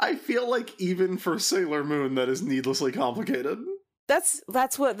up. I feel like even for Sailor Moon, that is needlessly complicated. That's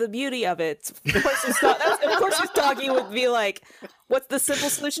what the beauty of it. Of course, his doggy would be like, "What's the simple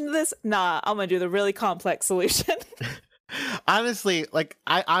solution to this?" Nah, I'm gonna do the really complex solution. Honestly,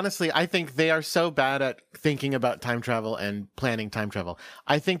 I think they are so bad at thinking about time travel and planning time travel.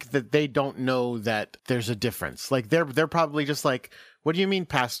 I think that they don't know that there's a difference. Like they're probably just like, what do you mean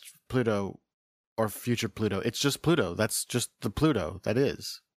past Pluto or future Pluto? It's just Pluto. That's just the Pluto that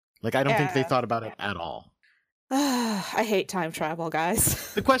is. Like I don't think they thought about it at all. I hate time travel,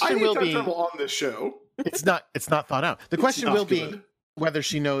 guys. The I question hate will time be travel on this show. it's not thought out. The question not will good. be whether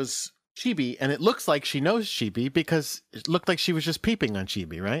she knows Chibi, and it looks like she knows Chibi because it looked like she was just peeping on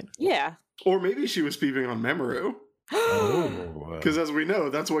Chibi, right? Yeah. Or maybe she was peeping on Mamoru. Because as we know,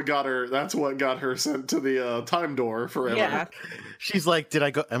 that's what got her sent to the time door forever. Yeah. She's like, "Did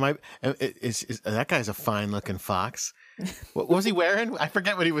I go? Am I? Is that guy's a fine looking fox? What was he wearing? I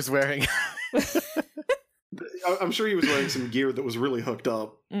forget what he was wearing. I'm sure he was wearing some gear that was really hooked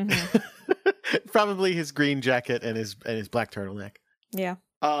up. Mm-hmm. Probably his green jacket and his black turtleneck. Yeah.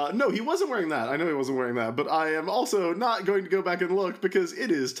 No, he wasn't wearing that. I know he wasn't wearing that, but I am also not going to go back and look because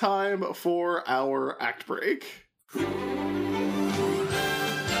it is time for our act break.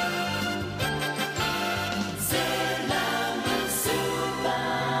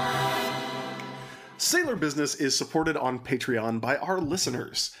 Sailor Business is supported on Patreon by our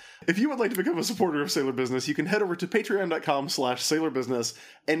listeners. If you would like to become a supporter of Sailor Business, you can head over to patreon.com/sailorbusiness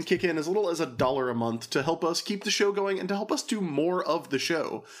and kick in as little as $1 a month to help us keep the show going and to help us do more of the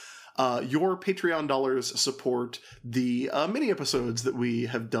show. Your Patreon dollars support the mini episodes that we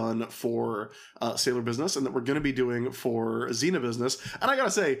have done for Sailor Business and that we're going to be doing for Xena Business. And I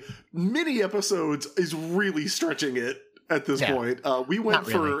gotta say, mini episodes is really stretching it at this point. We went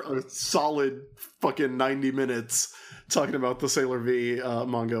for a solid fucking 90 minutes talking about the Sailor V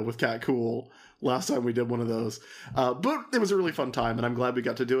manga with Cat Cool last time we did one of those. But it was a really fun time, and I'm glad we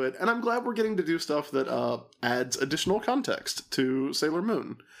got to do it. And I'm glad we're getting to do stuff that adds additional context to Sailor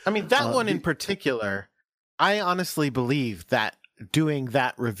Moon. I mean, that one in particular, I honestly believe that doing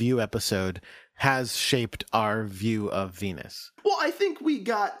that review episode has shaped our view of Venus. Well, I think we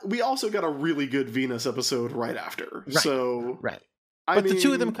also got a really good Venus episode right after. Right. So Right. But the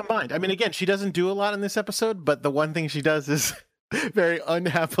two of them combined, I mean, again, she doesn't do a lot in this episode, but the one thing she does is very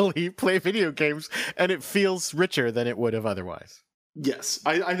unhappily play video games, and it feels richer than it would have otherwise. Yes,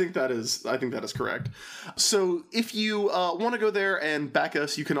 I think that is correct. So if you want to go there and back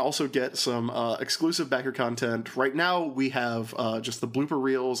us, you can also get some exclusive backer content. Right now, we have just the blooper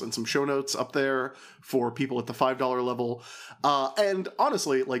reels and some show notes up there for people at the $5 level. And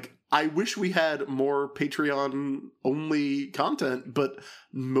honestly, like, I wish we had more Patreon-only content, but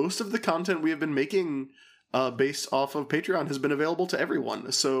most of the content we have been making based off of Patreon has been available to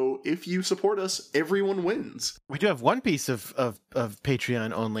everyone. So if you support us, everyone wins. We do have one piece of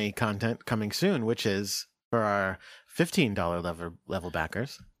Patreon-only content coming soon, which is for our $15 level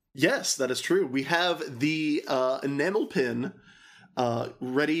backers. Yes, that is true. We have the enamel pin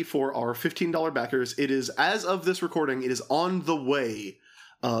ready for our $15 backers. It is, as of this recording, it is on the way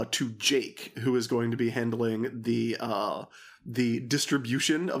to Jake, who is going to be handling the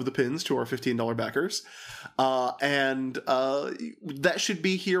distribution of the pins to our $15 backers. And that should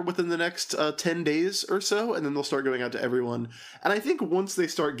be here within the next 10 days or so, and then they'll start going out to everyone. And I think once they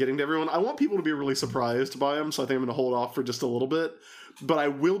start getting to everyone, I want people to be really surprised by them, so I think I'm going to hold off for just a little bit. But I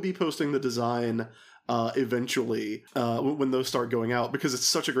will be posting the design eventually when those start going out, because it's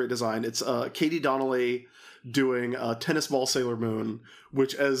such a great design. It's Katie Donnelly doing Tennis Ball Sailor Moon,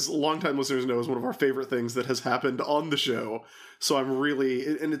 which, as longtime listeners know, is one of our favorite things that has happened on the show. So I'm really,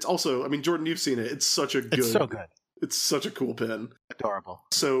 and it's also, I mean, Jordan, you've seen it. It's such a good. It's so good. It's such a cool pin. Adorable.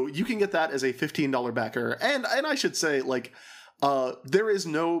 So you can get that as a $15 backer. And I should say, like, there is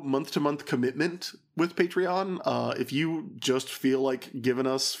no month-to-month commitment with Patreon. If you just feel like giving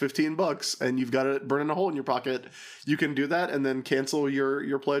us $15 and you've got it burning a hole in your pocket, you can do that and then cancel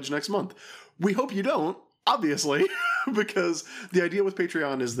your pledge next month. We hope you don't, obviously, because the idea with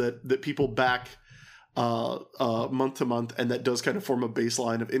Patreon is that people back month to month, and that does kind of form a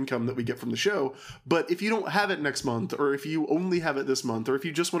baseline of income that we get from the show. But if you don't have it next month, or if you only have it this month, or if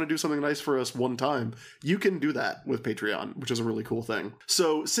you just want to do something nice for us one time, you can do that with Patreon, which is a really cool thing.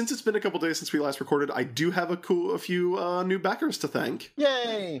 So since it's been a couple days since we last recorded, I do have a few new backers to thank.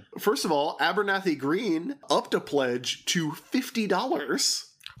 Yay! First of all, Abernathy Green upped a pledge to $50.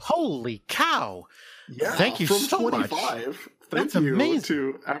 Holy cow! Yeah, Thank you from so 25. much. Thank That's you amazing.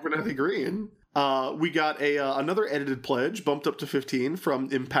 to Abernathy Green. We got another edited pledge bumped up to 15 from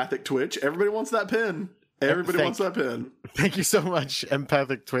Empathic Twitch. Everybody wants that pin. Everybody wants that pin. Thank you so much,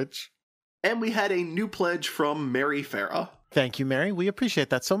 Empathic Twitch. And we had a new pledge from Mary Farah. Thank you, Mary. We appreciate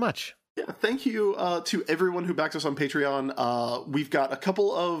that so much. Yeah, thank you to everyone who backs us on Patreon. We've got a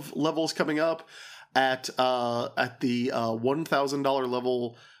couple of levels coming up at the $1,000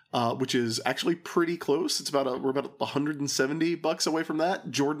 level. which is actually pretty close. We're about $170 away from that.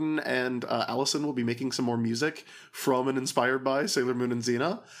 Jordan and Allison will be making some more music from and inspired by Sailor Moon and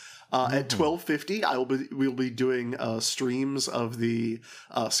Xena. At 12:50, we'll be doing streams of the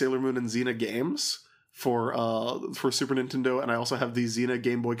Sailor Moon and Xena games for Super Nintendo, and I also have the Xena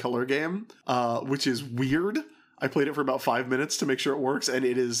Game Boy Color game, which is weird. I played it for about 5 minutes to make sure it works, and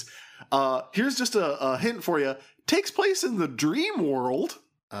it is. Here's just a hint for you: takes place in the dream world.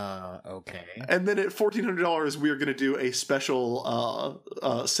 Okay. And then at $1,400, we are going to do a special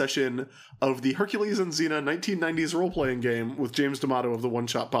session of the Hercules and Xena 1990s role-playing game with James D'Amato of the One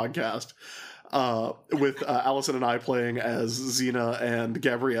Shot Podcast, with Allison and I playing as Xena and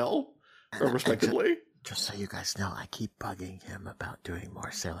Gabrielle, respectively. Just so you guys know, I keep bugging him about doing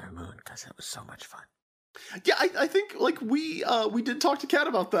more Sailor Moon because it was so much fun. Yeah, I think we did talk to Kat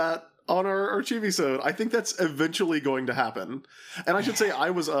about that on our Chibi-sode. I think that's eventually going to happen. And I should say, I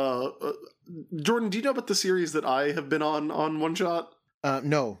was Jordan, do you know about the series that I have been on One Shot?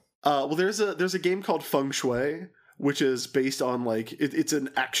 No. Well, there's a game called Feng Shui, which is based on it's an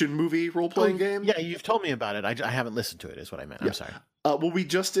action movie role-playing game. Yeah, you've told me about it. I haven't listened to it, is what I meant. I'm sorry. Well, we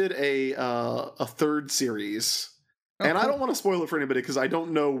just did a third series. And I don't want to spoil it for anybody because I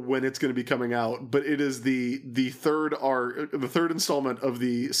don't know when it's going to be coming out, but it is the third installment of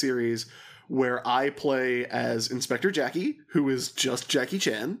the series where I play as Inspector Jackie, who is just Jackie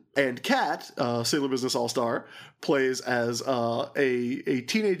Chan, and Kat, Sailor Business All-Star, plays as a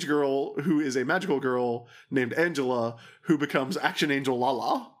teenage girl who is a magical girl named Angela, who becomes Action Angel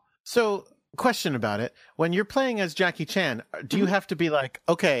Lala. So, question about it. When you're playing as Jackie Chan, do you have to be like,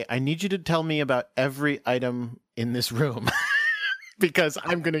 okay, I need you to tell me about every item in this room because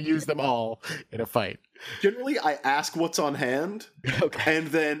I'm going to use them all in a fight? Generally, I ask what's on hand. Okay. And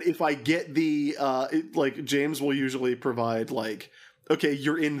then if I get James will usually provide okay,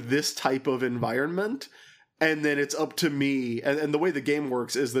 you're in this type of environment. And then it's up to me. And the way the game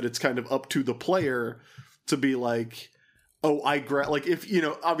works is that it's kind of up to the player to be like, oh, I grab, if,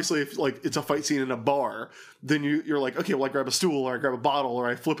 obviously if it's a fight scene in a bar, then you're like, okay, well, I grab a stool, or I grab a bottle, or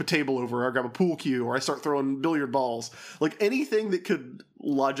I flip a table over, or I grab a pool cue, or I start throwing billiard balls. Anything that could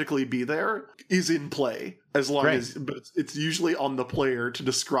logically be there is in play, as long as, but it's usually on the player to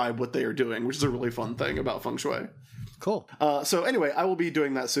describe what they are doing, which is a really fun thing about Feng Shui. Cool. So anyway, I will be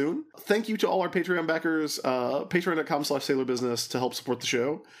doing that soon. Thank you to all our Patreon backers, patreon.com/sailorbusiness to help support the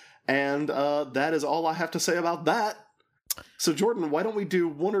show. And that is all I have to say about that. So, Jordan, why don't we do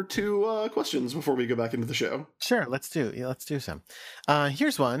one or two questions before we go back into the show? Sure, let's do some.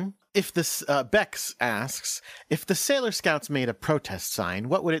 Here's one. If this Bex asks, if the Sailor Scouts made a protest sign,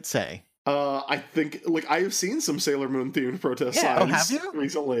 what would it say? I think I have seen some Sailor Moon themed protest signs. Oh, have you?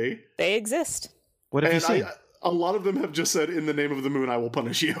 Recently? They exist. What have you seen? A lot of them have just said, "In the name of the moon, I will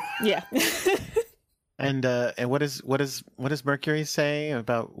punish you." Yeah. And what does Mercury say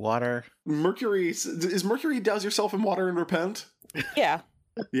about water? Mercury is Mercury douse yourself in water and repent? Yeah.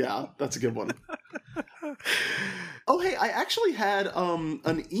 Yeah, that's a good one. Oh, hey, I actually had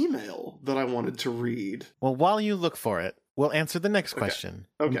an email that I wanted to read. Well, while you look for it, we'll answer the next question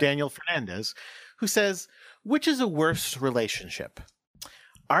from Daniel Fernandez, who says, which is a worse relationship?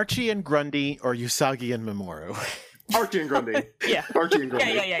 Archie and Grundy or Usagi and Mamoru? Archie and Grundy. Yeah. Archie and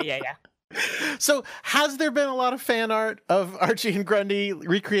Grundy. Yeah. So, has there been a lot of fan art of Archie and Grundy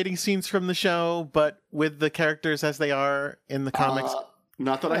recreating scenes from the show, but with the characters as they are in the comics?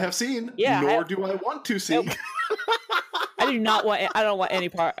 Not that I have seen, nor do I want to see. Nope. I don't want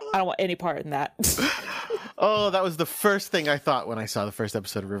any part in that. Oh, that was the first thing I thought when I saw the first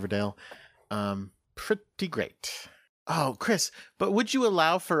episode of Riverdale. Pretty great. Oh, Chris, but would you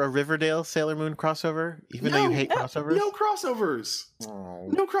allow for a Riverdale Sailor Moon crossover, even though you hate crossovers? No crossovers. Oh.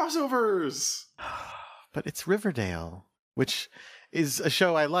 No crossovers. But it's Riverdale, which is a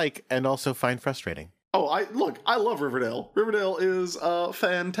show I like and also find frustrating. Oh, I love Riverdale. Riverdale is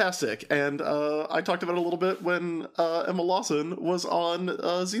fantastic, and I talked about it a little bit when Emma Lawson was on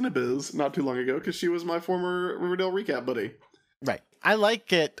Xenobiz not too long ago, because she was my former Riverdale recap buddy. Right. I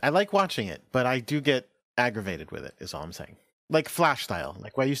like it. I like watching it, but I do get aggravated with it, is all I'm saying. Like Flash style.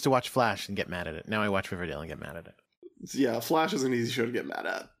 Like I used to watch Flash and get mad at it. Now I watch Riverdale and get mad at it. Yeah, Flash is an easy show to get mad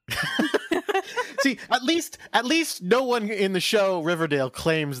at. See, at least no one in the show Riverdale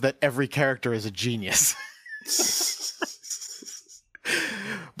claims that every character is a genius.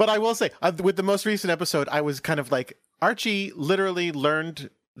 But I will say, with the most recent episode, I was kind of like, Archie literally learned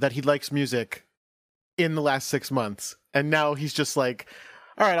that he likes music in the last 6 months, and now he's just like,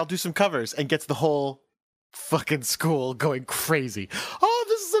 all right, I'll do some covers, and gets the whole fucking school going crazy. Oh,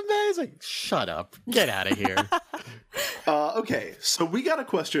 this is amazing. Shut up. Get out of here. Okay, so we got a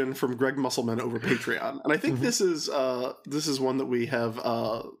question from Greg Musselman over Patreon, and I think this is one that we have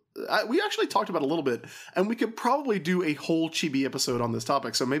we actually talked about a little bit, and we could probably do a whole Chibi episode on this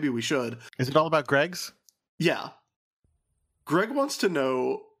topic. So maybe we should. Is it all about Greg's? Yeah, Greg wants to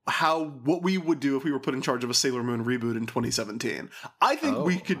know what we would do if we were put in charge of a Sailor Moon reboot in 2017. I think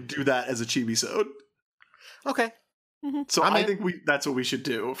we could do that as a Chibi-sode. Okay. So I think that's what we should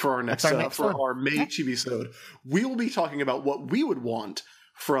do for our next for our May Chibi-sode. We will be talking about what we would want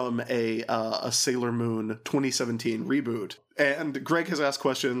from a Sailor Moon 2017 reboot. And Greg has asked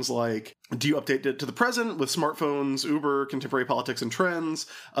questions like, do you update it to the present with smartphones, Uber, contemporary politics and trends?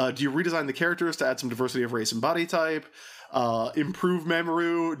 Do you redesign the characters to add some diversity of race and body type? Improve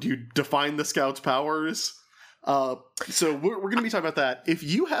Mamoru? Do you define the Scout's powers? So we're going to be talking about that. If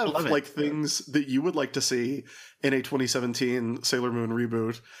you have like things that you would like to see in a 2017 Sailor Moon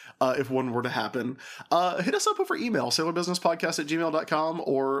reboot, if one were to happen, hit us up over email, sailorbusinesspodcast@gmail.com,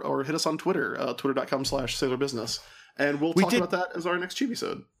 or hit us on Twitter, twitter.com/sailorbusiness. And we'll talk about that as our next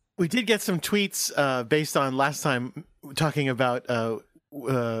Chibi-sode. We did get some tweets based on last time talking about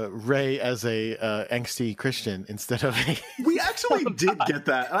Ray as a angsty Christian instead of a... We actually did get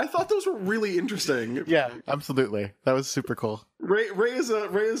that, and I thought those were really interesting. Yeah, absolutely. That was super cool. Ray as an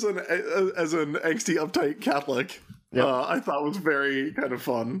angsty, uptight Catholic. Yep. I thought was very kind of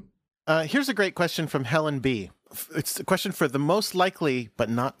fun. Here's a great question from Helen B. It's a question for the most likely but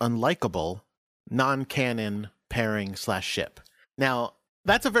not unlikable non-canon pairing/ship. Now,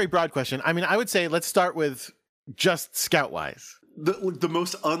 that's a very broad question. I mean, I would say let's start with just Scout-wise. The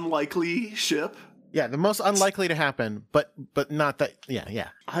most unlikely ship? Yeah, the most unlikely to happen, but not that. Yeah.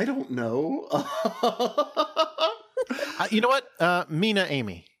 I don't know. You know what? Mina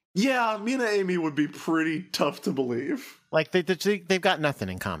Amy. Yeah, Mina Amy would be pretty tough to believe. Like they've got nothing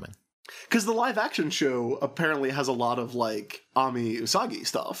in common. Because the live action show apparently has a lot of like Ami Usagi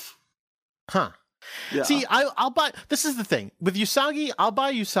stuff. Huh. Yeah. See, I'll buy. This is the thing with Usagi. I'll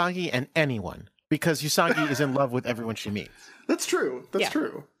buy Usagi and anyone because Usagi is in love with everyone she meets. That's true. That's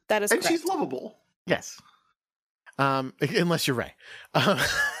true. That is, and correct. She's lovable. Yes. Unless you're Ray.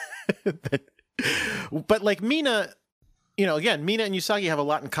 But like Mina, again, Mina and Usagi have a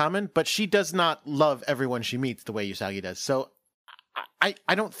lot in common, but she does not love everyone she meets the way Usagi does. So I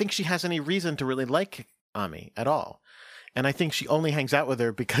don't think she has any reason to really like Ami at all. And I think she only hangs out with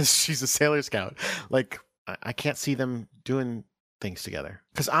her because she's a Sailor Scout. Like, I can't see them doing things together.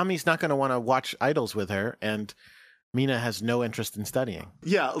 Because Ami's not going to want to watch idols with her, and Mina has no interest in studying.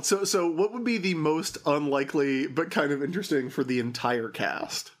 Yeah, so what would be the most unlikely but kind of interesting for the entire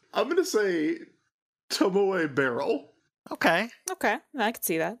cast? I'm going to say Tomoe Beryl. Okay, I could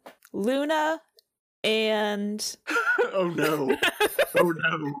see that. Luna and... Oh no.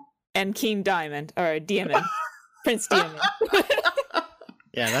 And King Diamond, or Diamond. Prince Diamond.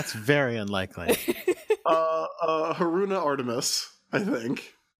 Yeah, that's very unlikely. Haruna Artemis, I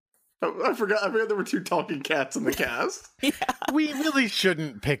think. I forgot there were two talking cats in the cast. Yeah. We really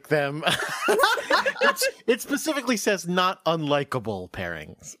shouldn't pick them. It specifically says not unlikable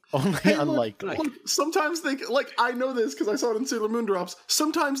pairings. Only unlikely. Look, sometimes they, I know this because I saw it in Sailor Moon Drops,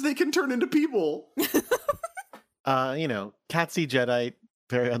 sometimes they can turn into people. Catsy Jedi,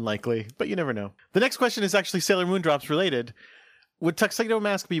 very unlikely, but you never know. The next question is actually Sailor Moon Drops related. Would Tuxedo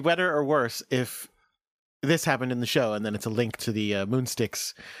Mask be better or worse if this happened in the show, and then it's a link to the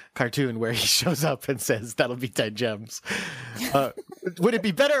Moonsticks cartoon where he shows up and says, that'll be 10 gems. Would it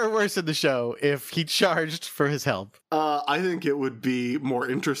be better or worse in the show if he charged for his help? I think it would be more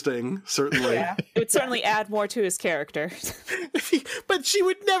interesting, certainly. Yeah, it would certainly add more to his character. But she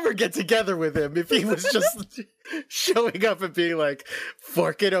would never get together with him if he was just showing up and being like,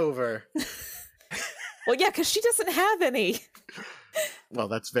 fork it over. Well, yeah, because she doesn't have any. Well,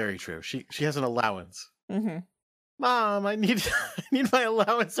 that's very true. She has an allowance. Mm-hmm. Mom, I need my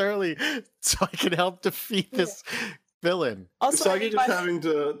allowance early so I can help defeat this villain. Also, Usagi just having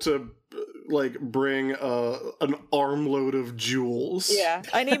to bring an armload of jewels. Yeah,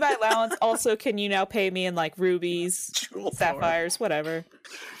 I need my allowance. Also, can you now pay me in rubies, sapphires, whatever?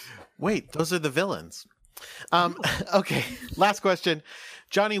 Wait, those are the villains. Okay, last question.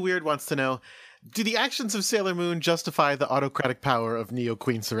 Johnny Weird wants to know, do the actions of Sailor Moon justify the autocratic power of Neo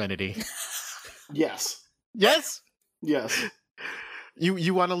Queen Serenity? Yes. Yes? Yes.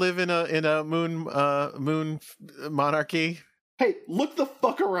 You want to live in a moon monarchy? Hey, look the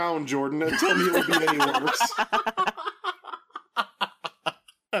fuck around, Jordan, and tell me it would be any worse.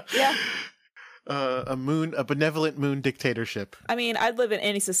 Yeah. A benevolent moon dictatorship. I mean, I'd live in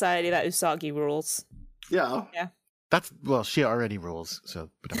any society that Usagi rules. Yeah. Yeah. She already rules. So,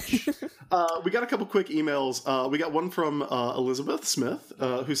 We got a couple quick emails. We got one from Elizabeth Smith,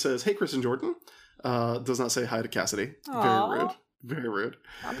 who says, "Hey, Chris and Jordan." Does not say hi to Cassidy. Aw. Very rude. Very rude.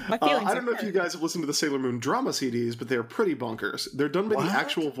 My feelings I are don't know if hurt. you guys have listened to the Sailor Moon drama CDs, but they're pretty bonkers. They're done by the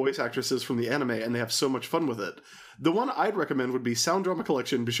actual voice actresses from the anime, and they have so much fun with it. The one I'd recommend would be Sound Drama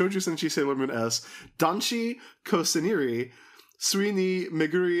Collection, Bishoujo Senshi Sailor Moon S, Danshi Koseniri, Sui ni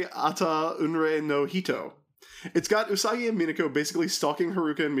Meguri Ata Unre no Hito. It's got Usagi and Minako basically stalking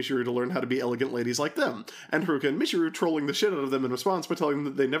Haruka and Michiru to learn how to be elegant ladies like them, and Haruka and Michiru trolling the shit out of them in response by telling them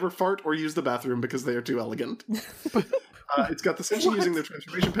that they never fart or use the bathroom because they are too elegant. It's got the Senshi using their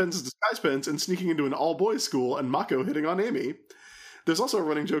transformation pens as disguise pens and sneaking into an all-boys school, and Mako hitting on Amy. There's also a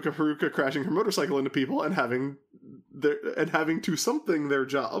running joke of Haruka crashing her motorcycle into people and having to something their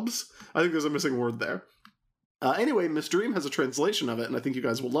jobs. I think there's a missing word there. Anyway, Miss Dream has a translation of it, and I think you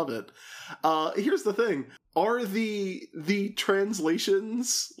guys will love it. Here's the thing. Are the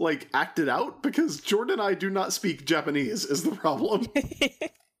translations, like, acted out? Because Jordan and I do not speak Japanese, is the problem.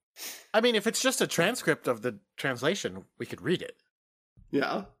 I mean, if it's just a transcript of the translation, we could read it.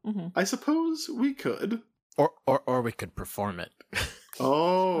 Yeah. Mm-hmm. I suppose we could. Or we could perform it.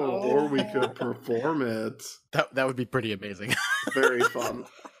 Or we could perform it. That would be pretty amazing. Very fun.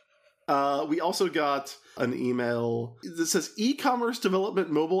 We also got an email that says e-commerce development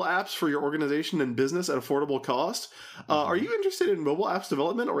mobile apps for your organization and business at affordable cost. Are you interested in mobile apps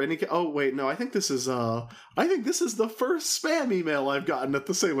development or any? Oh wait, no. I think this is the first spam email I've gotten at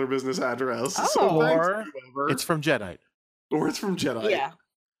the Sailor Business address. Oh. So thanks, Or whoever. it's from Jedi. Or it's from Jedi. Yeah.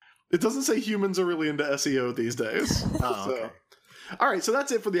 It doesn't say humans are really into SEO these days. Oh, okay. All right, so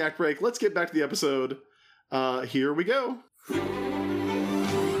that's it for the act break. Let's get back to the episode. Here we go.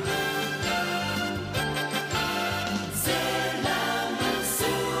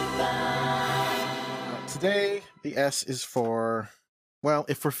 Today, the S is for, well,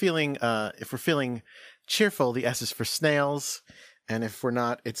 if we're feeling cheerful, the S is for snails, and if we're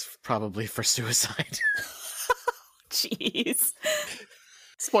not, it's probably for suicide. Jeez.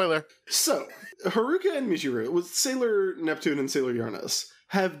 Spoiler. So, Haruka and Michiru, with Sailor Neptune and Sailor Uranus,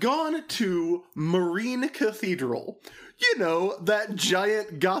 have gone to Marine Cathedral. You know, that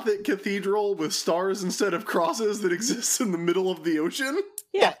giant Gothic cathedral with stars instead of crosses that exists in the middle of the ocean?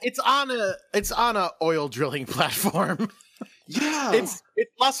 Yeah, it's on a oil drilling platform. Yeah. It's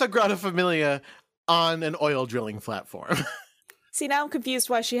La Sagrada Familia on an oil drilling platform. See, now I'm confused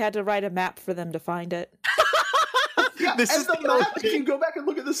why she had to write a map for them to find it. Yeah, This and is the the map, OG. if you go back and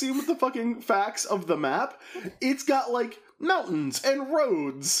look at the scene with the fucking facts of the map, it's got, like, mountains and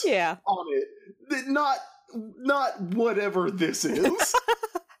roads Yeah. on it. Not whatever this is.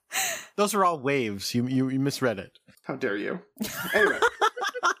 Those are all waves. You misread it. How dare you? Anyway.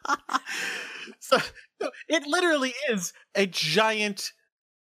 So it literally is a giant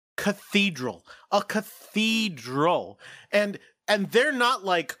cathedral. A cathedral. And they're not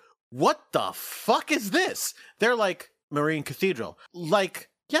like, what the fuck is this? They're like, Marine Cathedral. Like,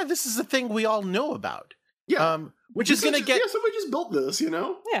 yeah, this is a thing we all know about. Yeah. Which is going to get... Yeah, somebody just built this, you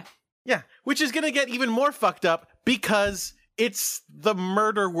know? Yeah, which is going to get even more fucked up because it's the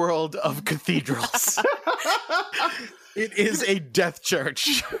murder world of cathedrals. It is a death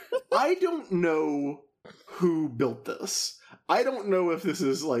church. I don't know who built this. I don't know if this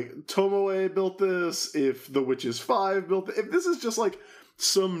is, like, Tomoe built this, if The Witches 5 built it, if this is just, like,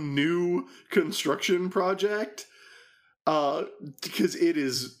 some new construction project. Because it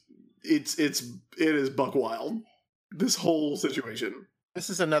is buck wild. This whole situation. This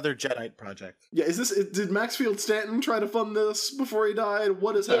is another Jedi project. Yeah, did Maxfield Stanton try to fund this before he died?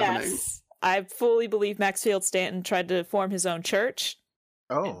 What is happening? Yes. I fully believe Maxfield Stanton tried to form his own church.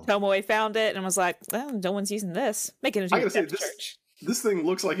 Oh. Tomoe found it and was like, well, no one's using this. Make it I into a gotta say, death church. this thing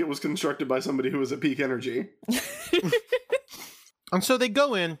looks like it was constructed by somebody who was at peak energy. And so they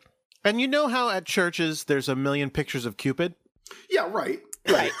go in, and you know how at churches there's a million pictures of Cupid? Yeah, right.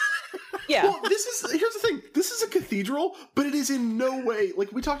 Right. Yeah. Well, here's the thing. This is a cathedral, but it is in no way,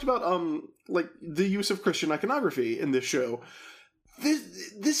 like we talked about like the use of Christian iconography in this show.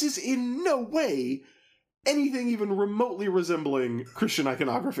 This is in no way anything even remotely resembling Christian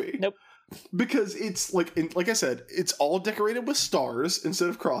iconography. Nope. Because it's like I said, it's all decorated with stars instead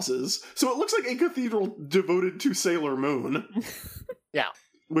of crosses. So it looks like a cathedral devoted to Sailor Moon. Yeah.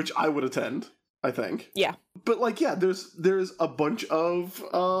 Which I would attend, I think. Yeah. But like, yeah, there's a bunch of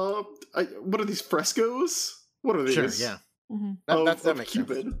what are these frescoes? What are these? Sure, yeah. Mm-hmm. That makes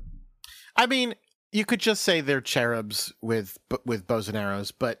Cupid. sense. I mean, you could just say they're cherubs with bows and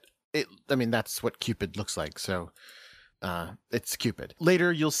arrows, but that's what Cupid looks like, so it's Cupid.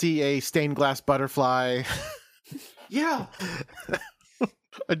 Later, you'll see a stained glass butterfly. Yeah.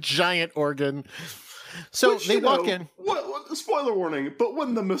 A giant organ. So Which, they you walk know, in. spoiler warning, but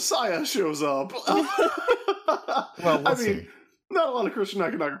when the Messiah shows up... Well, we'll see. Not a lot of Christian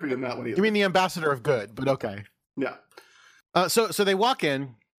iconography in that one either. You mean the ambassador of good, but okay. Yeah. So they walk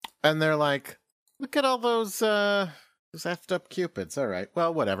in, and they're like, "Look at all those effed up cupids." All right,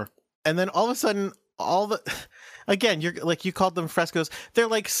 well, whatever. And then all of a sudden, again, you're like, you called them frescoes. They're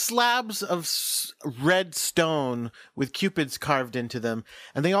like slabs of red stone with cupids carved into them,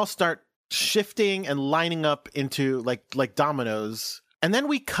 and they all start shifting and lining up into like dominoes. And then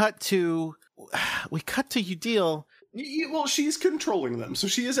we cut to Udil. Well, she's controlling them. So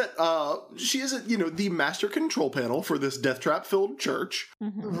she is at the master control panel for this death trap filled church.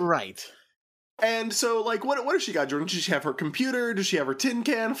 Right. And so, like, what does she got, Jordan? Does she have her computer? Does she have her tin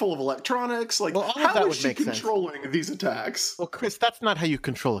can full of electronics? Like, Well, all of how that is would she make sense. controlling these attacks? Well, Chris, that's not how you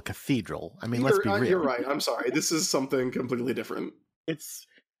control a cathedral. I mean, let's be real. You're right. I'm sorry. This is something completely different. It's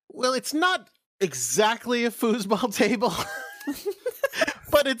not exactly a foosball table,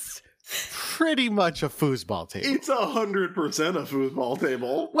 but it's pretty much a foosball table. It's 100% a foosball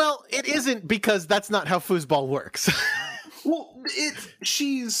table. Well, it isn't, because that's not how foosball works. Well, it's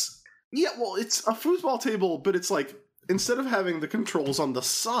a foosball table, but it's like, instead of having the controls on the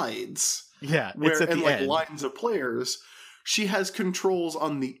sides, Yeah, where it's at and the like end. lines of players, she has controls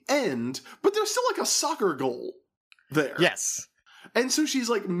on the end, but there's still like a soccer goal there. Yes. And so she's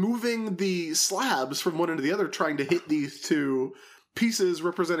like moving the slabs from one end to the other, trying to hit these two pieces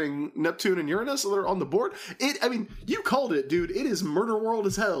representing Neptune and Uranus that are on the board. You called it, dude. It is Murder World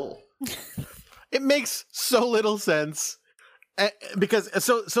as hell. It makes so little sense. Because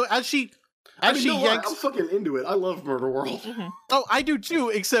so as she yanks. I'm fucking into it. I love Murder World. Oh, I do too,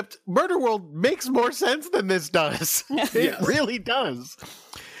 except Murder World makes more sense than this does. It Yes. really does.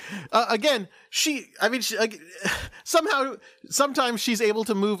 Again, sometimes she's able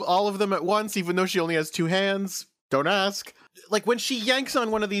to move all of them at once, even though she only has two hands. Don't ask. Like, when she yanks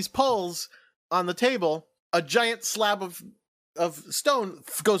on one of these poles on the table, a giant slab of stone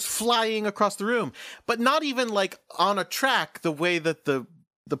goes flying across the room, but not even like on a track the way that the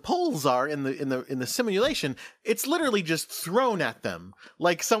poles are in the simulation. It's literally just thrown at them,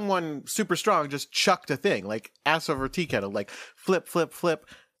 like someone super strong just chucked a thing, like ass over tea kettle, like flip, flip, flip.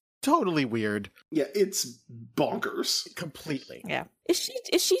 Totally weird. Yeah, it's bonkers. Completely. Yeah. Is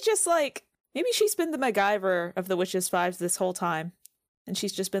she just like, maybe she's been the MacGyver of the Witches Fives this whole time, and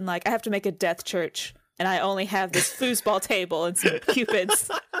she's just been like, I have to make a death church, and I only have this foosball table and some cupids,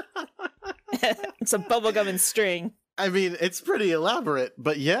 and some bubblegum and string. I mean, it's pretty elaborate,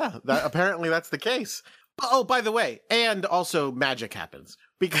 but yeah, apparently that's the case. Oh, by the way, and also magic happens,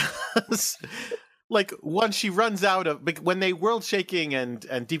 because like, once she runs out of, when they world shaking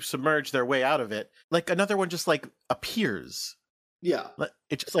and deep submerge their way out of it, like another one just like appears. Yeah.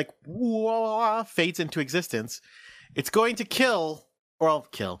 It just like whoa, fades into existence. It's going to kill.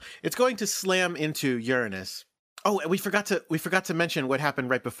 It's going to slam into Uranus. Oh, and we forgot to mention what happened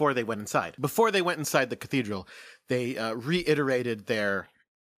right before they went inside. Before they went inside the cathedral, they reiterated their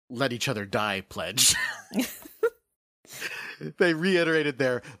 "let each other die" pledge. They reiterated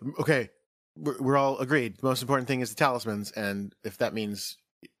their, okay, we're all agreed. The most important thing is the talismans, and if that means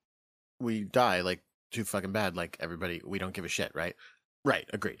we die, like, too fucking bad, like, everybody, we don't give a shit, right? Right,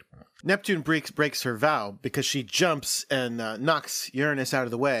 agreed. Neptune breaks her vow because she jumps and knocks Uranus out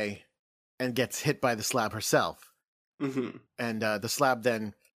of the way and gets hit by the slab herself. Mm-hmm. And the slab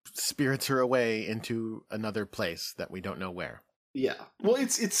then spirits her away into another place that we don't know where. Yeah. Well,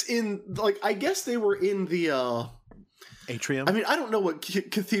 it's in, like, I guess they were in the, Atrium? I mean, I don't know what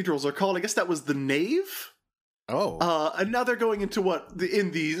cathedrals are called. I guess that was the nave? Oh. And now they're going into what,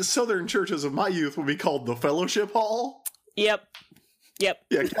 in the southern churches of my youth, would be called the Fellowship Hall. Yep. Yeah,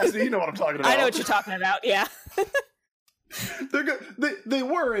 Cassidy, you know what I'm talking about. I know what you're talking about. Yeah. They're good. They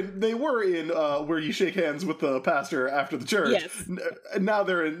were in where you shake hands with the pastor after the church. Yes. Now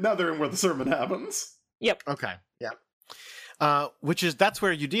they're in where the sermon happens. Yep. Okay. Yeah. That's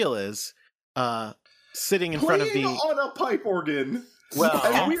where Udil is, sitting in front of Playing the. on a pipe organ. Well,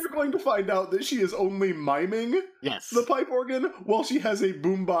 And we are going to find out that she is only miming yes. the pipe organ while she has a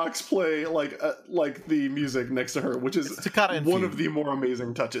boombox play like the music next to her, which is It's toccata and one fugue. of the more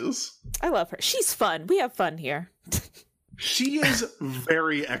amazing touches. I love her. She's fun. We have fun here. She is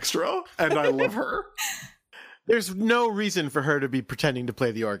very extra, and I love her. There's no reason for her to be pretending to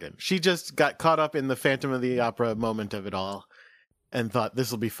play the organ. She just got caught up in the Phantom of the Opera moment of it all and thought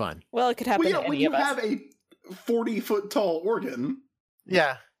this will be fun. Well, it could happen Well, yeah, to when any you of us. have a 40-foot tall organ,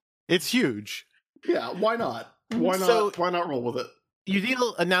 Yeah. It's huge. yeah, why not? So- Why not roll with it?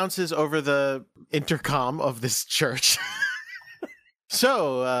 Udil announces over the intercom of this church.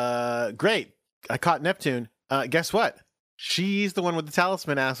 So, great. I caught Neptune. Guess what? She's the one with the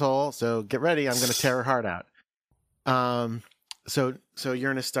talisman, asshole. So get ready. I'm going to tear her heart out. So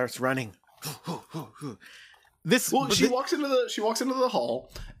Uranus starts running. She walks into the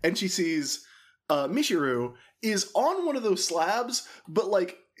hall and she sees Michiru is on one of those slabs, but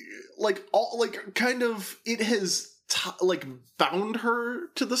kind of it has bound her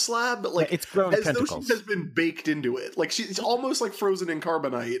to the slab, but it's grown as tentacles. though she has been baked into it. Like it's almost like frozen in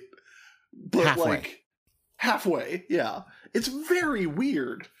carbonite, but halfway. Yeah, it's very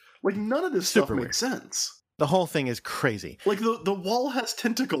weird. Like none of this Super stuff makes sense. The whole thing is crazy. Like the wall has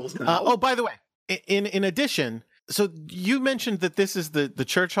tentacles now. Oh, by the way, in addition, so you mentioned that this is the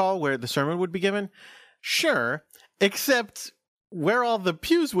church hall where the sermon would be given. Sure, except where all the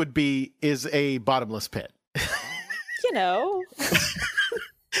pews would be is a bottomless pit. You know.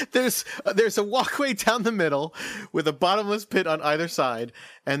 There's a walkway down the middle with a bottomless pit on either side,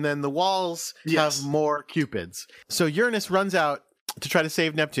 and then the walls have more cupids. So Uranus runs out to try to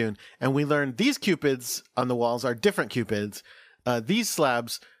save Neptune, and we learn these cupids on the walls are different cupids. These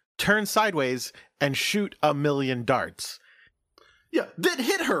slabs turn sideways and shoot 1,000,000 darts. Yeah, that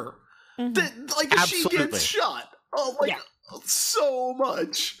hit her. That she gets shot. Oh, so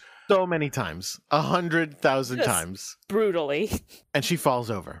much. So many times. 100,000 times. Brutally. And she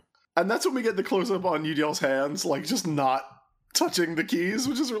falls over. And that's when we get the close-up on Udil's hands, just not touching the keys,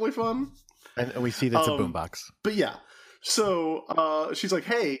 which is really fun. And we see that's a boombox. But yeah. So she's like,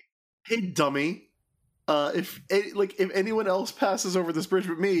 hey, dummy. If anyone else passes over this bridge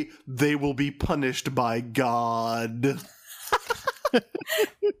with me, they will be punished by God.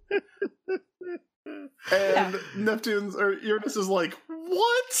 And Uranus is like,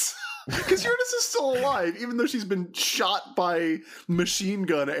 what? Because Uranus is still alive, even though she's been shot by machine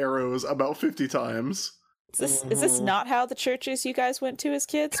gun arrows about 50 times. Is this not how the churches you guys went to as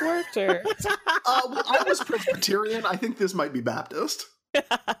kids worked? Or I was Presbyterian. I think this might be Baptist.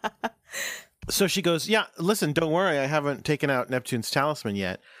 So she goes, yeah, listen, don't worry. I haven't taken out Neptune's talisman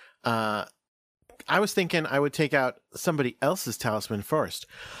yet. I was thinking I would take out somebody else's talisman first.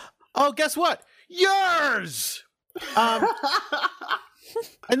 Oh, guess what? Yours!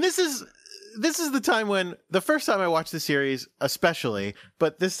 And this is the time when, the first time I watched the series, especially,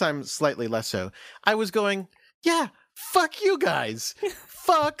 but this time slightly less so, I was going, yeah, fuck you guys.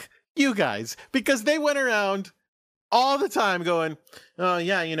 Fuck you guys. Because they went around all the time going, oh,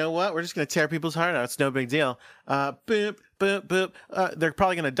 yeah, you know what? We're just going to tear people's heart out. It's no big deal. Boop, boop, boop. They're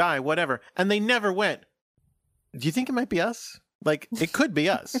probably going to die, whatever. And they never went, do you think it might be us? Like, it could be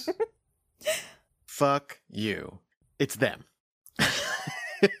us. Fuck you. It's them.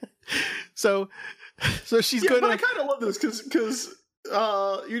 So she's going to... I kind of love this because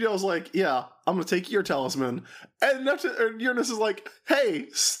Udil's like, yeah, I'm going to take your talisman. And Uranus is like, hey,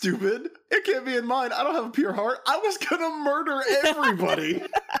 stupid. It can't be in mine. I don't have a pure heart. I was going to murder everybody.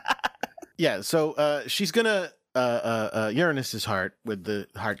 Yeah, so she's going to Uranus's heart with the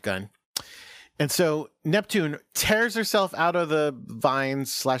heart gun. And so Neptune tears herself out of the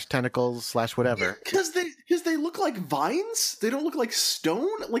vines / tentacles / whatever. Because they look like vines. They don't look like stone.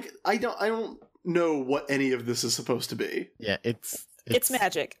 Like I don't know what any of this is supposed to be. Yeah, it's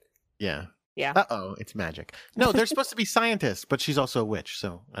magic. Yeah. Yeah. Uh-oh, it's magic. No, they're supposed to be scientists, but she's also a witch,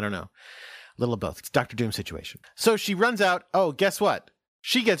 so I don't know. A little of both. It's Dr. Doom situation. So she runs out. Oh, guess what?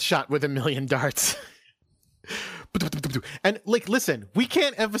 She gets shot with 1,000,000 darts. And listen, we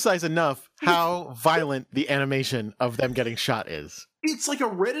can't emphasize enough how violent the animation of them getting shot is. It's like a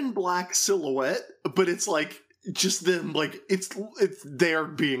red and black silhouette, but it's like just them, like it's they're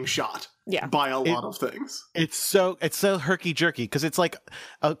being shot by a lot of things. It's so herky jerky because it's like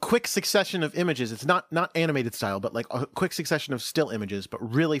a quick succession of images. It's not animated style, but like a quick succession of still images, but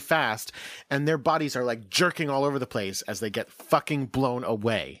really fast. And their bodies are like jerking all over the place as they get fucking blown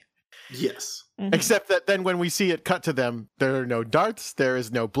away. Yes. Mm-hmm. Except that then when we see it cut to them, there are no darts, there is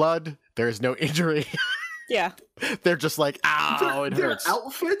no blood, there is no injury. Yeah. They're just like, ow, it hurts. Their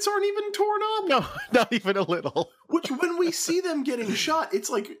outfits aren't even torn up. No, not even a little. Which, when we see them getting shot, it's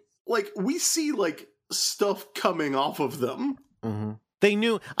like we see like stuff coming off of them. Mm-hmm. They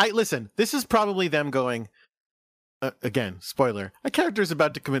knew. Listen, this is probably them going, again, spoiler, a character is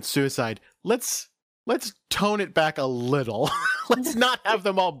about to commit suicide. Let's tone it back a little. Let's not have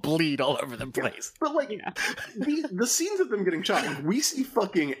them all bleed all over the place. But the scenes of them getting shot, we see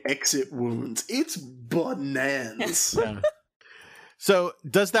fucking exit wounds. It's bananas. Yeah. So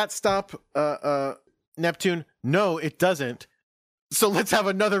does that stop Neptune? No, it doesn't. So let's have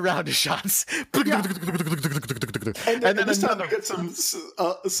another round of shots. And then this time another. we get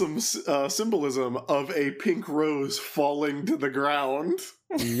some symbolism of a pink rose falling to the ground.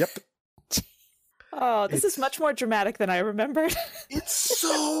 Yep. Oh, this is much more dramatic than I remembered. It's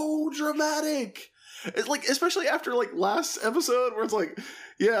so dramatic. It's like, especially after like last episode, where it's like,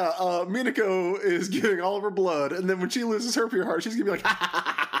 yeah, Minako is giving all of her blood, and then when she loses her pure heart, she's gonna be like, ha ha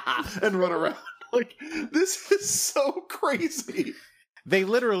ha ha ha, and run around. Like, this is so crazy. They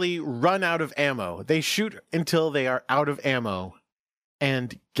literally run out of ammo. They shoot until they are out of ammo.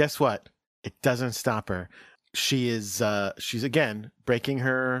 And guess what? It doesn't stop her. She's again breaking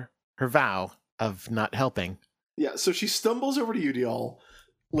her vow of not helping. Yeah, so she stumbles over to Udial,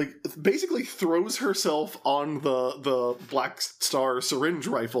 like basically throws herself on the Black Star syringe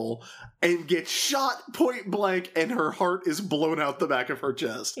rifle and gets shot point blank, and her heart is blown out the back of her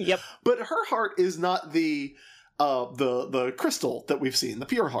chest. Yep. But her heart is not the crystal that we've seen, the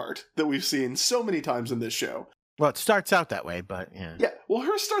pure heart that we've seen so many times in this show. Well, it starts out that way, but yeah. Yeah, well,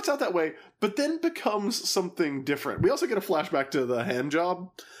 hers starts out that way, but then becomes something different. We also get a flashback to the hand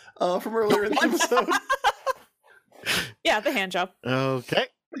job from earlier in the episode. Yeah, the hand job. Okay.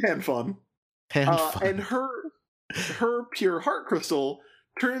 Hand fun. Hand fun. And her pure heart crystal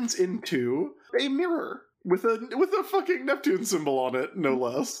turns into a mirror with a fucking Neptune symbol on it, no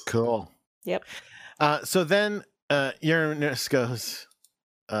less. Cool. Yep. So then Uranus goes,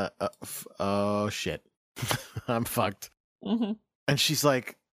 oh shit, I'm fucked. Mm-hmm. And she's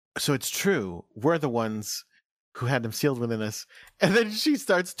like, so it's true. We're the ones who had them sealed within us. And then she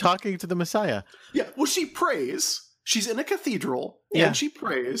starts talking to the Messiah. Yeah, well, she prays. She's in a cathedral, Yeah. and she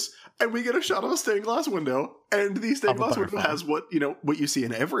prays, and we get a shot of a stained glass window, and the stained Of a glass window butterfly. has what you see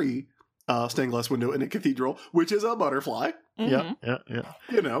in every stained glass window in a cathedral, which is a butterfly. Mm-hmm. Yeah.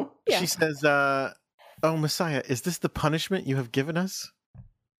 You know, Yeah. She says, oh, Messiah, is this the punishment you have given us?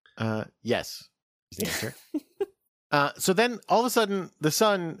 Yes, is the answer. So then all of a sudden the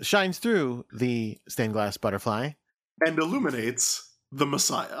sun shines through the stained glass butterfly. and illuminates the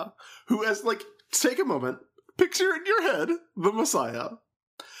Messiah, who has take a moment, picture in your head the Messiah.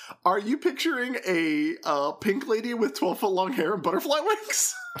 Are you picturing a pink lady with 12-foot long hair and butterfly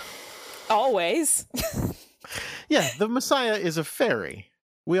wings? Always. Yeah, the Messiah is a fairy.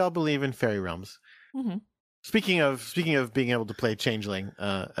 We all believe in fairy realms. Mm-hmm. Speaking of being able to play Changeling,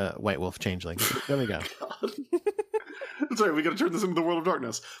 White Wolf Changeling. There we go. God. Sorry, we gotta turn this into the world of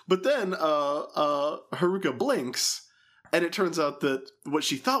darkness. But then Haruka blinks, and it turns out that what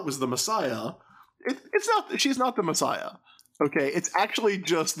she thought was the Messiah, it's not. She's not the Messiah. Okay, it's actually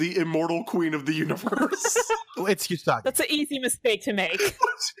just the immortal queen of the universe. It's Usagi. That's an easy mistake to make.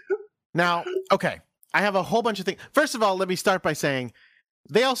 Now, okay, I have a whole bunch of things. First of all, let me start by saying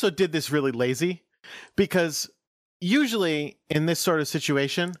they also did this really lazy, because usually in this sort of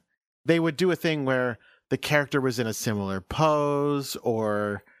situation, they would do a thing where the character was in a similar pose,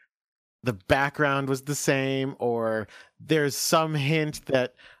 or the background was the same, or there's some hint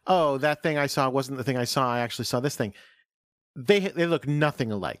that, oh, that thing I saw wasn't the thing I saw. I actually saw this thing. They look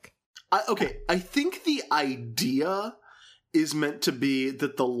nothing alike. I think the idea is meant to be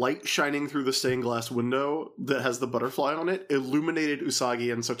that the light shining through the stained glass window that has the butterfly on it illuminated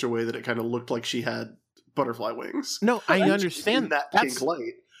Usagi in such a way that it kind of looked like she had butterfly wings. No, I In understand that That's, pink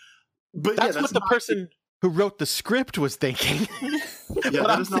light. But that's yeah, what the not- person who wrote the script was thinking. Yeah, But that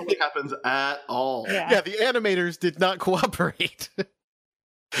I'm is not what happens at all. Yeah. Yeah, the animators did not cooperate.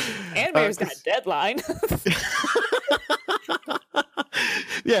 Animator's got a deadline.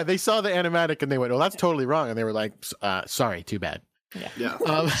 Yeah, they saw the animatic and they went, "Oh, that's totally wrong," and they were like, "Sorry, too bad." Yeah.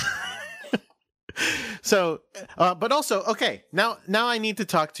 So, but also, okay, now I need to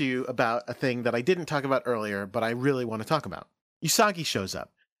talk to you about a thing that I didn't talk about earlier, but I really want to talk about. Usagi shows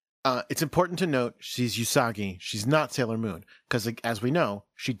up. It's important to note she's Usagi. She's not Sailor Moon, because as we know,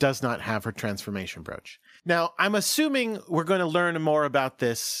 she does not have her transformation brooch. Now, I'm assuming we're going to learn more about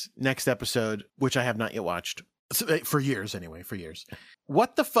this next episode, which I have not yet watched. For years, anyway, for years.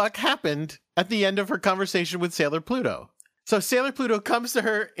 What the fuck happened at the end of her conversation with Sailor Pluto? So Sailor Pluto comes to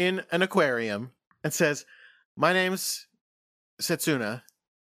her in an aquarium and says, "My name's Setsuna.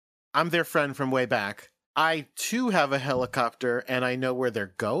 I'm their friend from way back. I too have a helicopter and I know where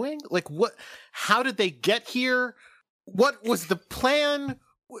they're going." Like, what? How did they get here? What was the plan?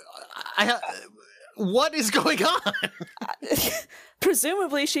 What is going on?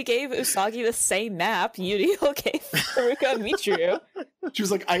 Presumably, she gave Usagi the same map Yudio gave Haruka and Michiru. She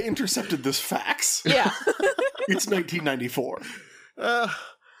was like, I intercepted this fax. Yeah. It's 1994. And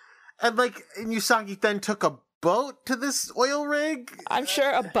Usagi then took a boat to this oil rig? I'm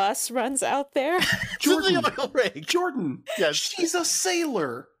sure a bus runs out there. To the oil rig. Jordan, Yes. she's a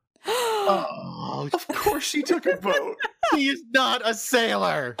sailor. Oh, Of course she took a boat. she is not a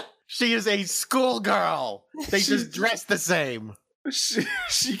sailor. She is a schoolgirl. They She's- just dress the same.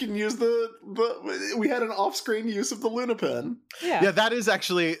 She can use we had an off-screen use of the Lunapen. Yeah. Yeah, that is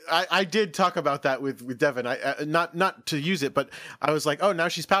actually. I did talk about that with Devin. I not to use it, but I was like, oh, now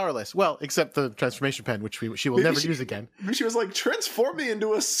she's powerless. Well, except the transformation pen, which she will Maybe never she- use again. She was like, transform me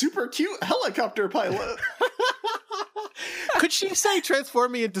into a super cute helicopter pilot. Could she say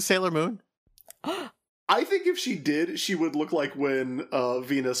transform me into Sailor Moon? I think if she did, she would look like when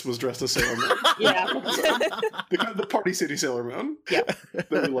Venus was dressed as Sailor Moon. Yeah. the Party City Sailor Moon. Yeah. That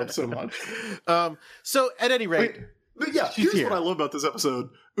we love so much. So at any rate, But yeah, she's here's here. what I love about this episode.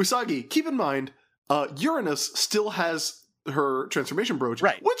 Usagi, keep in mind, Uranus still has her transformation brooch.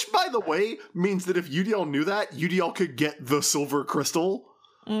 Right. Which, by the way, means that if UDL knew that, UDL could get the silver crystal.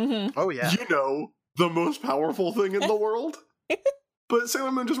 Mm-hmm. oh yeah, You know, the most powerful thing in the world. But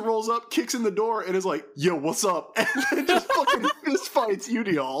Sailor Moon just rolls up, kicks in the door, and is like, yo, what's up? And then just fucking fist fights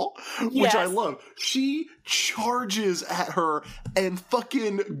UDL, which I Yes. love. She charges at her and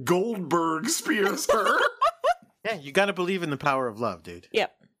fucking Goldberg spears her. yeah. You got to believe in the power of love, dude.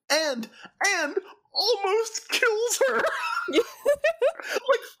 Yep. and almost kills her.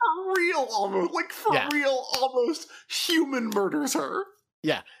 Like for real, almost. Like for Yeah. real, almost human murders her.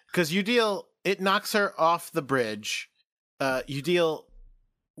 Yeah, because it knocks her off the bridge. Udil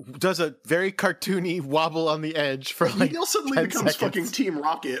does a very cartoony wobble on the edge for like, Udil suddenly 10 becomes seconds. fucking Team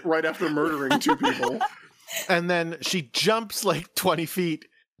Rocket right after murdering two people. and then she jumps like 20 feet,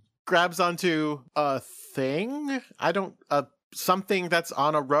 grabs onto a thing. Something that's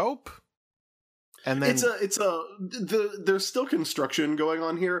on a rope. And then There's still construction going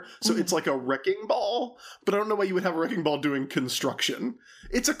on here, so it's like a wrecking ball, but I don't know why you would have a wrecking ball doing construction.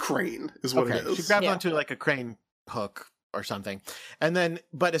 It's a crane, is what it is. she grabs Yeah. onto like a crane hook or something. And then,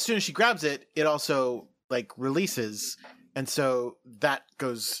 but as soon as she grabs it, it also like releases. And so that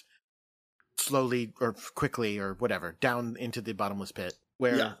goes slowly or quickly or whatever down into the bottomless pit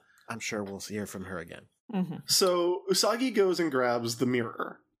where Yeah. I'm sure we'll hear from her again. Mm-hmm. So Usagi goes and grabs the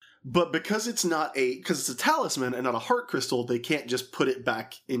mirror, but because it's a talisman and not a heart crystal, they can't just put it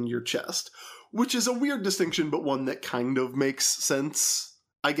back in your chest, which is a weird distinction, but one that kind of makes sense,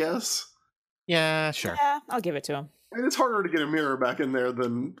 I guess. Yeah, sure. Yeah, I'll give it to him. And it's harder to get a mirror back in there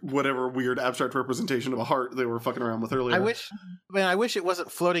than whatever weird abstract representation of a heart they were fucking around with earlier. I wish it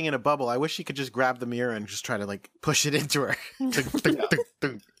wasn't floating in a bubble. I wish she could just grab the mirror and just try to like push it into her. Dunk, dunk, dunk,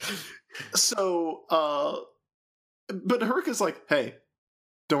 dunk. So, but Haruka's like, hey,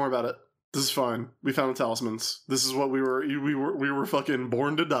 don't worry about it. This is fine. We found the talismans. This is what we were fucking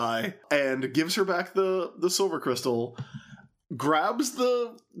born to die. And gives her back the silver crystal, grabs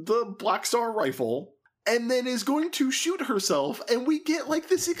the Black Star rifle, and then is going to shoot herself. And we get like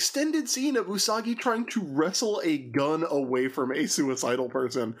this extended scene of Usagi trying to wrestle a gun away from a suicidal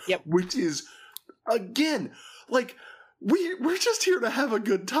person. Yep. Which is, again, like, we're just here to have a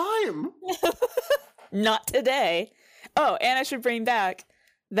good time. Not today. Oh, and I should bring back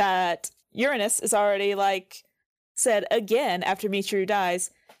that Uranus is already like said again after Michiru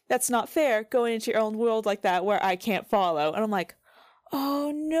dies, that's not fair going into your own world like that where I can't follow. And I'm like,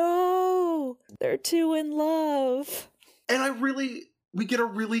 oh no, they're too in love. And we get a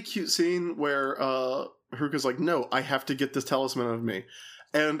really cute scene where Haruka's like, no, I have to get this talisman out of me.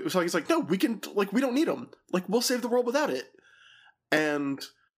 And Usagi's like, no, we don't need them. Like, we'll save the world without it. And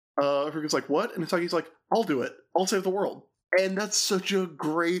Haruka's like, what? And Usagi's like, I'll do it. I'll save the world. And that's such a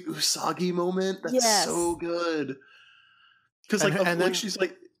great Usagi moment. That's Yes. so good. Because like, And then- she's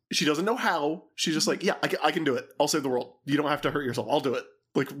like, she doesn't know how. She's just like, yeah, I can do it. I'll save the world. You don't have to hurt yourself. I'll do it.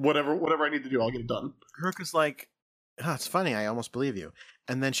 Like, whatever I need to do, I'll get it done. Haruka's like, oh, it's funny. I almost believe you.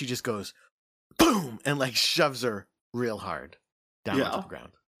 And then she just goes, boom, and like shoves her real hard down Yeah. onto the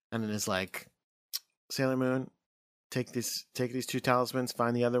ground. And then is like, Sailor Moon, take these two talismans,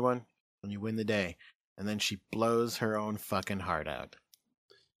 find the other one, and you win the day. And then she blows her own fucking heart out.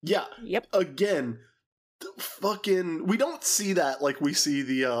 Yeah. Yep. Again, fucking, we don't see that like we see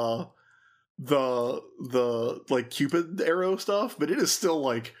the like Cupid arrow stuff, but it is still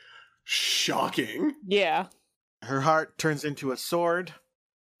like shocking. Yeah. Her heart turns into a sword,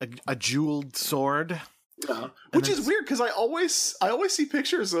 a jeweled sword. Yeah. Which then is weird because I always see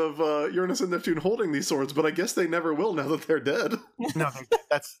pictures of Uranus and Neptune holding these swords, but I guess they never will now that they're dead. No,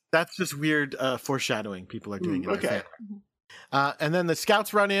 that's just weird foreshadowing people are doing. In their Okay. fan. And then the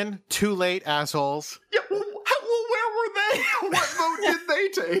scouts run in. Too late, assholes. Yeah, well, where were they? What vote did they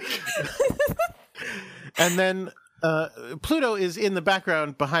take? And then Pluto is in the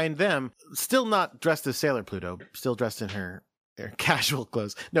background behind them, still not dressed as Sailor Pluto, still dressed in her casual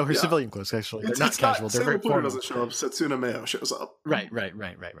clothes. No, her civilian clothes, actually. They're not casual. They're Sailor very Pluto formal. doesn't show up. Setsuna Meo shows up. Right.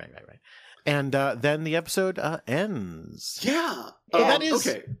 And then the episode ends. Yeah. That is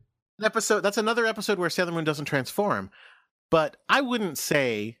okay. an episode. That's another episode where Sailor Moon doesn't transform. But I wouldn't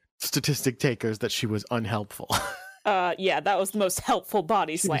say, statistic takers, that she was unhelpful. Yeah, that was the most helpful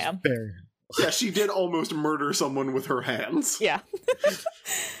body slam. Yeah, she did almost murder someone with her hands. Yeah.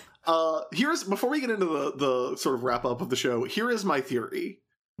 Here's, before we get into the sort of wrap up of the show, here is my theory.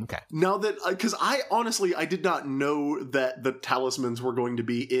 Okay. Now that, because I did not know that the talismans were going to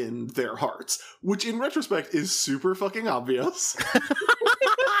be in their hearts, which in retrospect is super fucking obvious.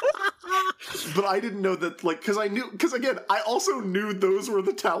 But I didn't know that, like, because again, I also knew those were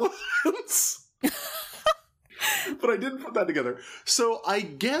the talismans. But I didn't put that together. So I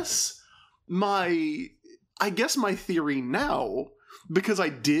guess my theory now, because I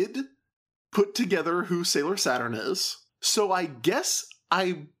did put together who Sailor Saturn is, so I guess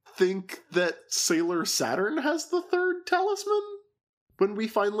I think that Sailor Saturn has the third talisman when we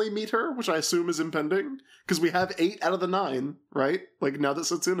finally meet her, which I assume is impending, because we have 8 out of the 9, right? Like, now that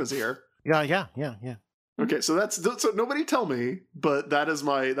Setsuna's here. Yeah. Okay, so so nobody tell me, but that is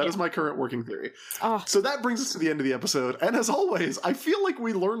my current working theory. Oh, So that brings us to the end of the episode, and as always, I feel like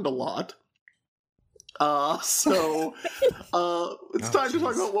we learned a lot. It's time to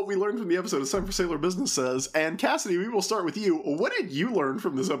talk about what we learned from the episode. It's time for Sailor Business Says, and Cassidy, we will start with you. What did you learn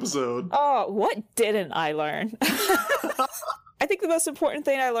from this episode? oh, what didn't I learn? I think the most important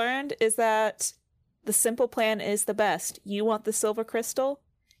thing I learned is that the simple plan is the best. You want the silver crystal?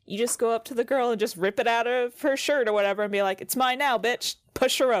 You just go up to the girl and just rip it out of her shirt or whatever and be like, it's mine now, bitch.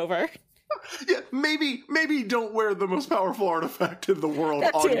 Push her over. Yeah, maybe don't wear the most powerful artifact in the world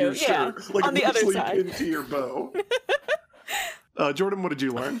That on too, your yeah. shirt, like On the other loosely side. pinned to your bow. Jordan, what did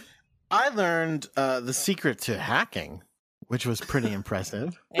you learn? I learned the secret to hacking, which was pretty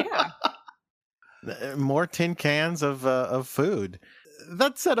impressive. Yeah. More tin cans of food.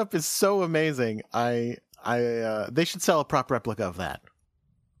 That setup is so amazing. They should sell a prop replica of that.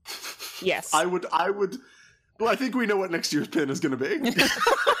 Yes. I would. Well, I think we know what next year's pin is going to be.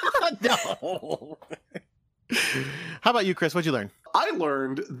 No. How about you, Chris? What'd you learn? I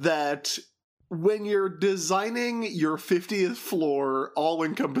learned that when you're designing your 50th floor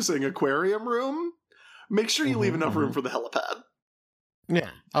all-encompassing aquarium room, make sure you leave enough room for the helipad. Yeah.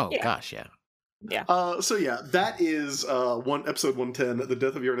 Oh, Yeah. gosh, yeah. So yeah, that is episode 110, The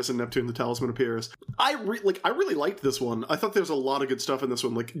Death of Uranus and Neptune, The Talisman Appears. I really liked this one. I thought there's a lot of good stuff in this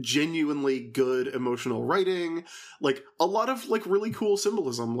one, like genuinely good emotional writing, like a lot of like really cool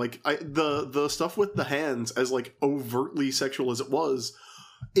symbolism. Like the stuff with the hands, as like overtly sexual as it was,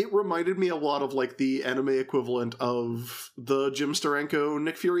 it reminded me a lot of like the anime equivalent of the Jim Steranko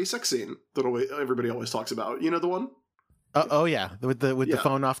Nick Fury sex scene that everybody always talks about. You know the one? Oh yeah, with the Yeah.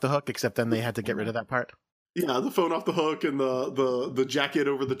 phone off the hook. Except then they had to get rid of that part. Yeah, the phone off the hook and the jacket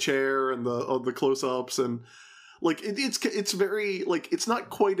over the chair and the close ups, and like it's very like, it's not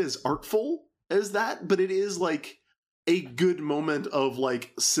quite as artful as that, but it is like a good moment of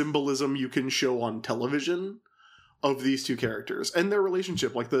like symbolism you can show on television of these two characters and their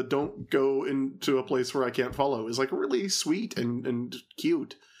relationship. Like the "don't go into a place where I can't follow" is like really sweet and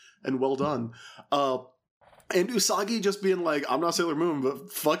cute and well done. And Usagi just being like, I'm not Sailor Moon,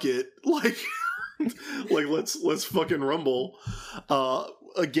 but fuck it. Like, like let's fucking rumble.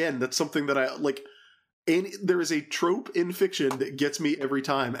 Again, that's something that I like. And there is a trope in fiction that gets me every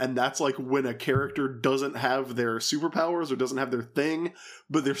time, and that's like when a character doesn't have their superpowers or doesn't have their thing,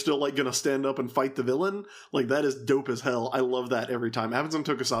 but they're still like gonna stand up and fight the villain. Like, that is dope as hell. I love that every time. It happens in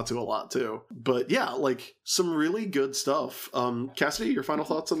Tokusatsu a lot too. But yeah, like some really good stuff. Cassidy, your final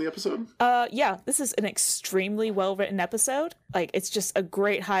thoughts on the episode? Yeah, this is an extremely well-written episode. Like, it's just a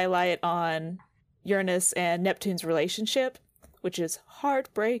great highlight on Uranus and Neptune's relationship, which is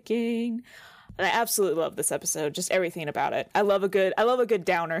heartbreaking. And I absolutely love this episode, just everything about it. I love a good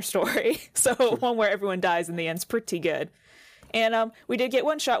downer story. So one where everyone dies in the end's pretty good. And we did get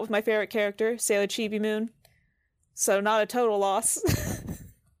one shot with my favorite character, Sailor Chibi Moon. So not a total loss.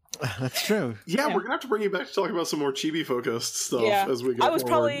 That's true. Yeah, Yeah. we're gonna have to bring you back to talk about some more chibi focused stuff Yeah. as we go I was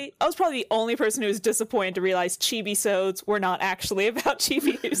forward. probably the only person who was disappointed to realize Chibi-sodes were not actually about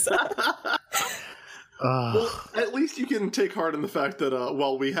Chibi-Uso. Well, at least you can take heart in the fact that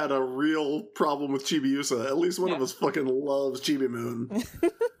while we had a real problem with Chibiusa, at least one of us fucking loves Chibi Moon.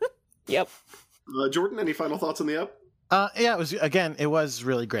 Yep. Jordan, any final thoughts on the app? Yeah, it was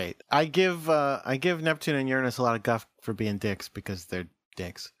really great. I give Neptune and Uranus a lot of guff for being dicks because they're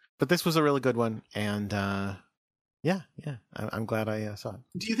dicks. but this was a really good one, and yeah, I'm glad I saw it.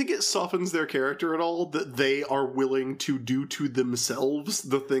 Do you think it softens their character at all that they are willing to do to themselves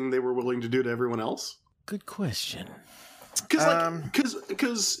the thing they were willing to do to everyone else? Good question.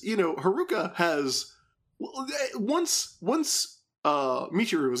 Because you know, Haruka has once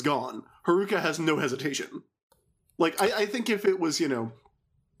Michiru is gone, Haruka has no hesitation. Like I think if it was, you know,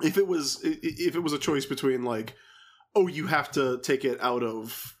 if it was a choice between like, oh, you have to take it out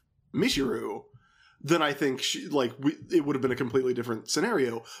of Michiru, then I think it would have been a completely different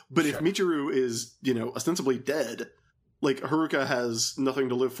scenario. But if Michiru is, you know, ostensibly dead, like Haruka has nothing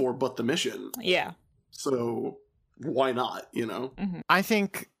to live for but the mission. Yeah. So why not, you know? Mm-hmm.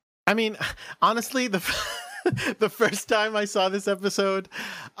 I mean, honestly, the first time I saw this episode,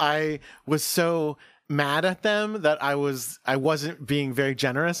 I was so mad at them that I wasn't being very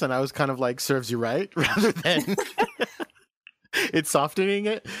generous, and I was kind of like, serves you right, rather than it's softening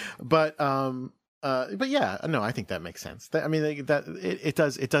it. But yeah, no, I think that makes sense. I mean, it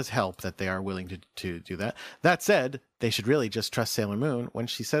does help that they are willing to do that. That said, they should really just trust Sailor Moon when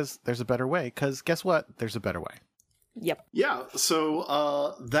she says there's a better way, because guess what? There's a better way. Yep. Yeah,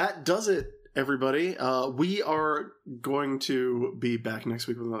 so that does it, everybody. We are going to be back next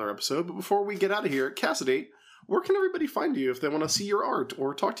week with another episode, but before we get out of here, Cassidy, where can everybody find you if they want to see your art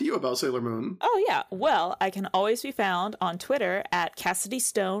or talk to you about Sailor Moon? Oh, yeah. Well, I can always be found on Twitter at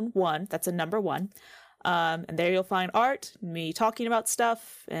CassidyStone1. That's a number 1. And there you'll find art, me talking about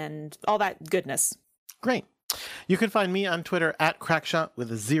stuff, and all that goodness. Great. You can find me on Twitter at Crackshot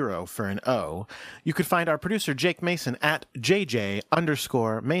with a 0 for an O. You could find our producer, Jake Mason, at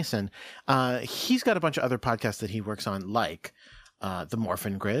JJ_Mason. He's got a bunch of other podcasts that he works on, like The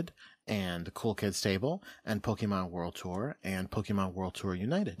Morphin Grid, and The Cool Kids Table, and Pokemon World Tour, and Pokemon World Tour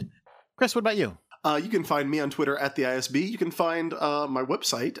United. Chris, what about you? You can find me on Twitter at the ISB. You can find my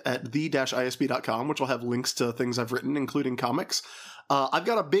website at the-isb.com, which will have links to things I've written, including comics. I've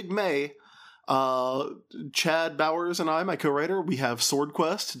got a big May. Chad Bowers and I, my co-writer, we have Sword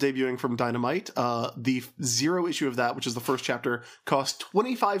Quest debuting from Dynamite. The 0 issue of that, which is the first chapter, costs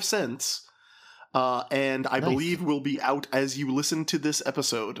 25 cents. And I believe will be out as you listen to this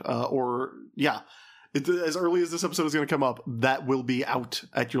episode. As early as this episode is going to come up, that will be out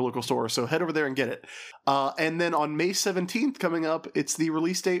at your local store. So head over there and get it. And then on May 17th coming up, it's the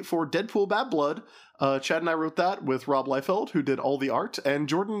release date for Deadpool Bad Blood. Chad and I wrote that with Rob Liefeld, who did all the art. And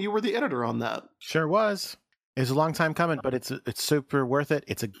Jordan, you were the editor on that. Sure was. It was a long time coming, but it's super worth it.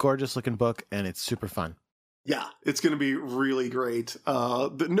 It's a gorgeous looking book, and it's super fun. Yeah, it's going to be really great.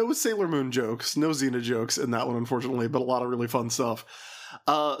 No Sailor Moon jokes, no Xena jokes in that one, unfortunately, but a lot of really fun stuff.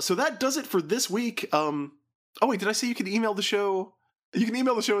 So that does it for this week. Oh wait, did I say you can email the show? You can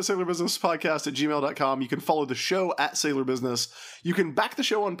email the show at sailorbusinesspodcast@gmail.com. You can follow the show at Sailor Business. You can back the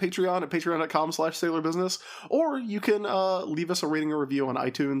show on Patreon at patreon.com/sailorbusiness, or you can leave us a rating or review on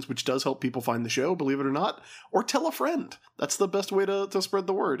iTunes, which does help people find the show, believe it or not, or tell a friend. That's the best way to spread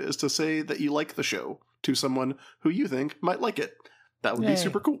the word, is to say that you like the show to someone who you think might like it. That would be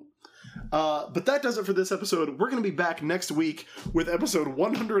super cool. But that does it for this episode. We're going to be back next week with episode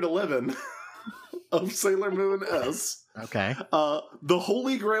 111 of Sailor Moon S. Okay. The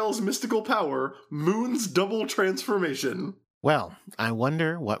Holy Grail's mystical power, Moon's double transformation. Well, I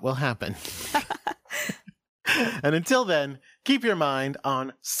wonder what will happen. And until then, keep your mind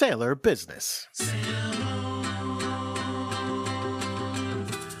on Sailor Business.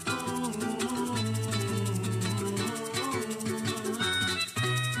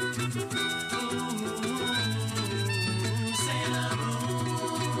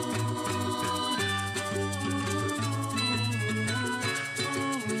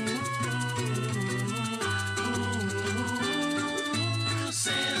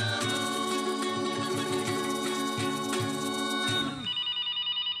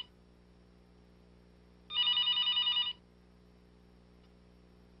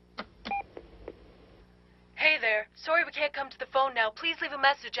 Hey there. Sorry we can't come to the phone now. Please leave a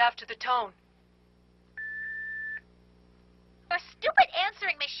message after the tone. Your stupid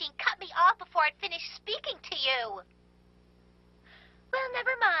answering machine cut me off before I'd finished speaking to you. Well,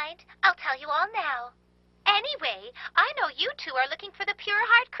 never mind. I'll tell you all now. Anyway, I know you two are looking for the Pure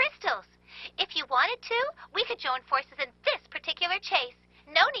Heart crystals. If you wanted to, we could join forces in this particular chase.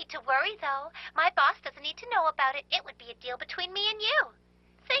 No need to worry, though. My boss doesn't need to know about it. It would be a deal between me and you.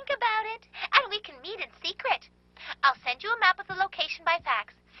 Think about it, and we can meet in secret. I'll send you a map of the location by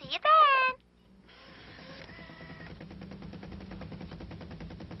fax. See you then.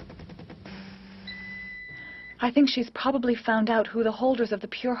 I think she's probably found out who the holders of the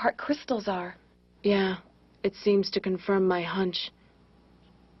Pure Heart crystals are. Yeah, it seems to confirm my hunch.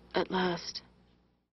 At last.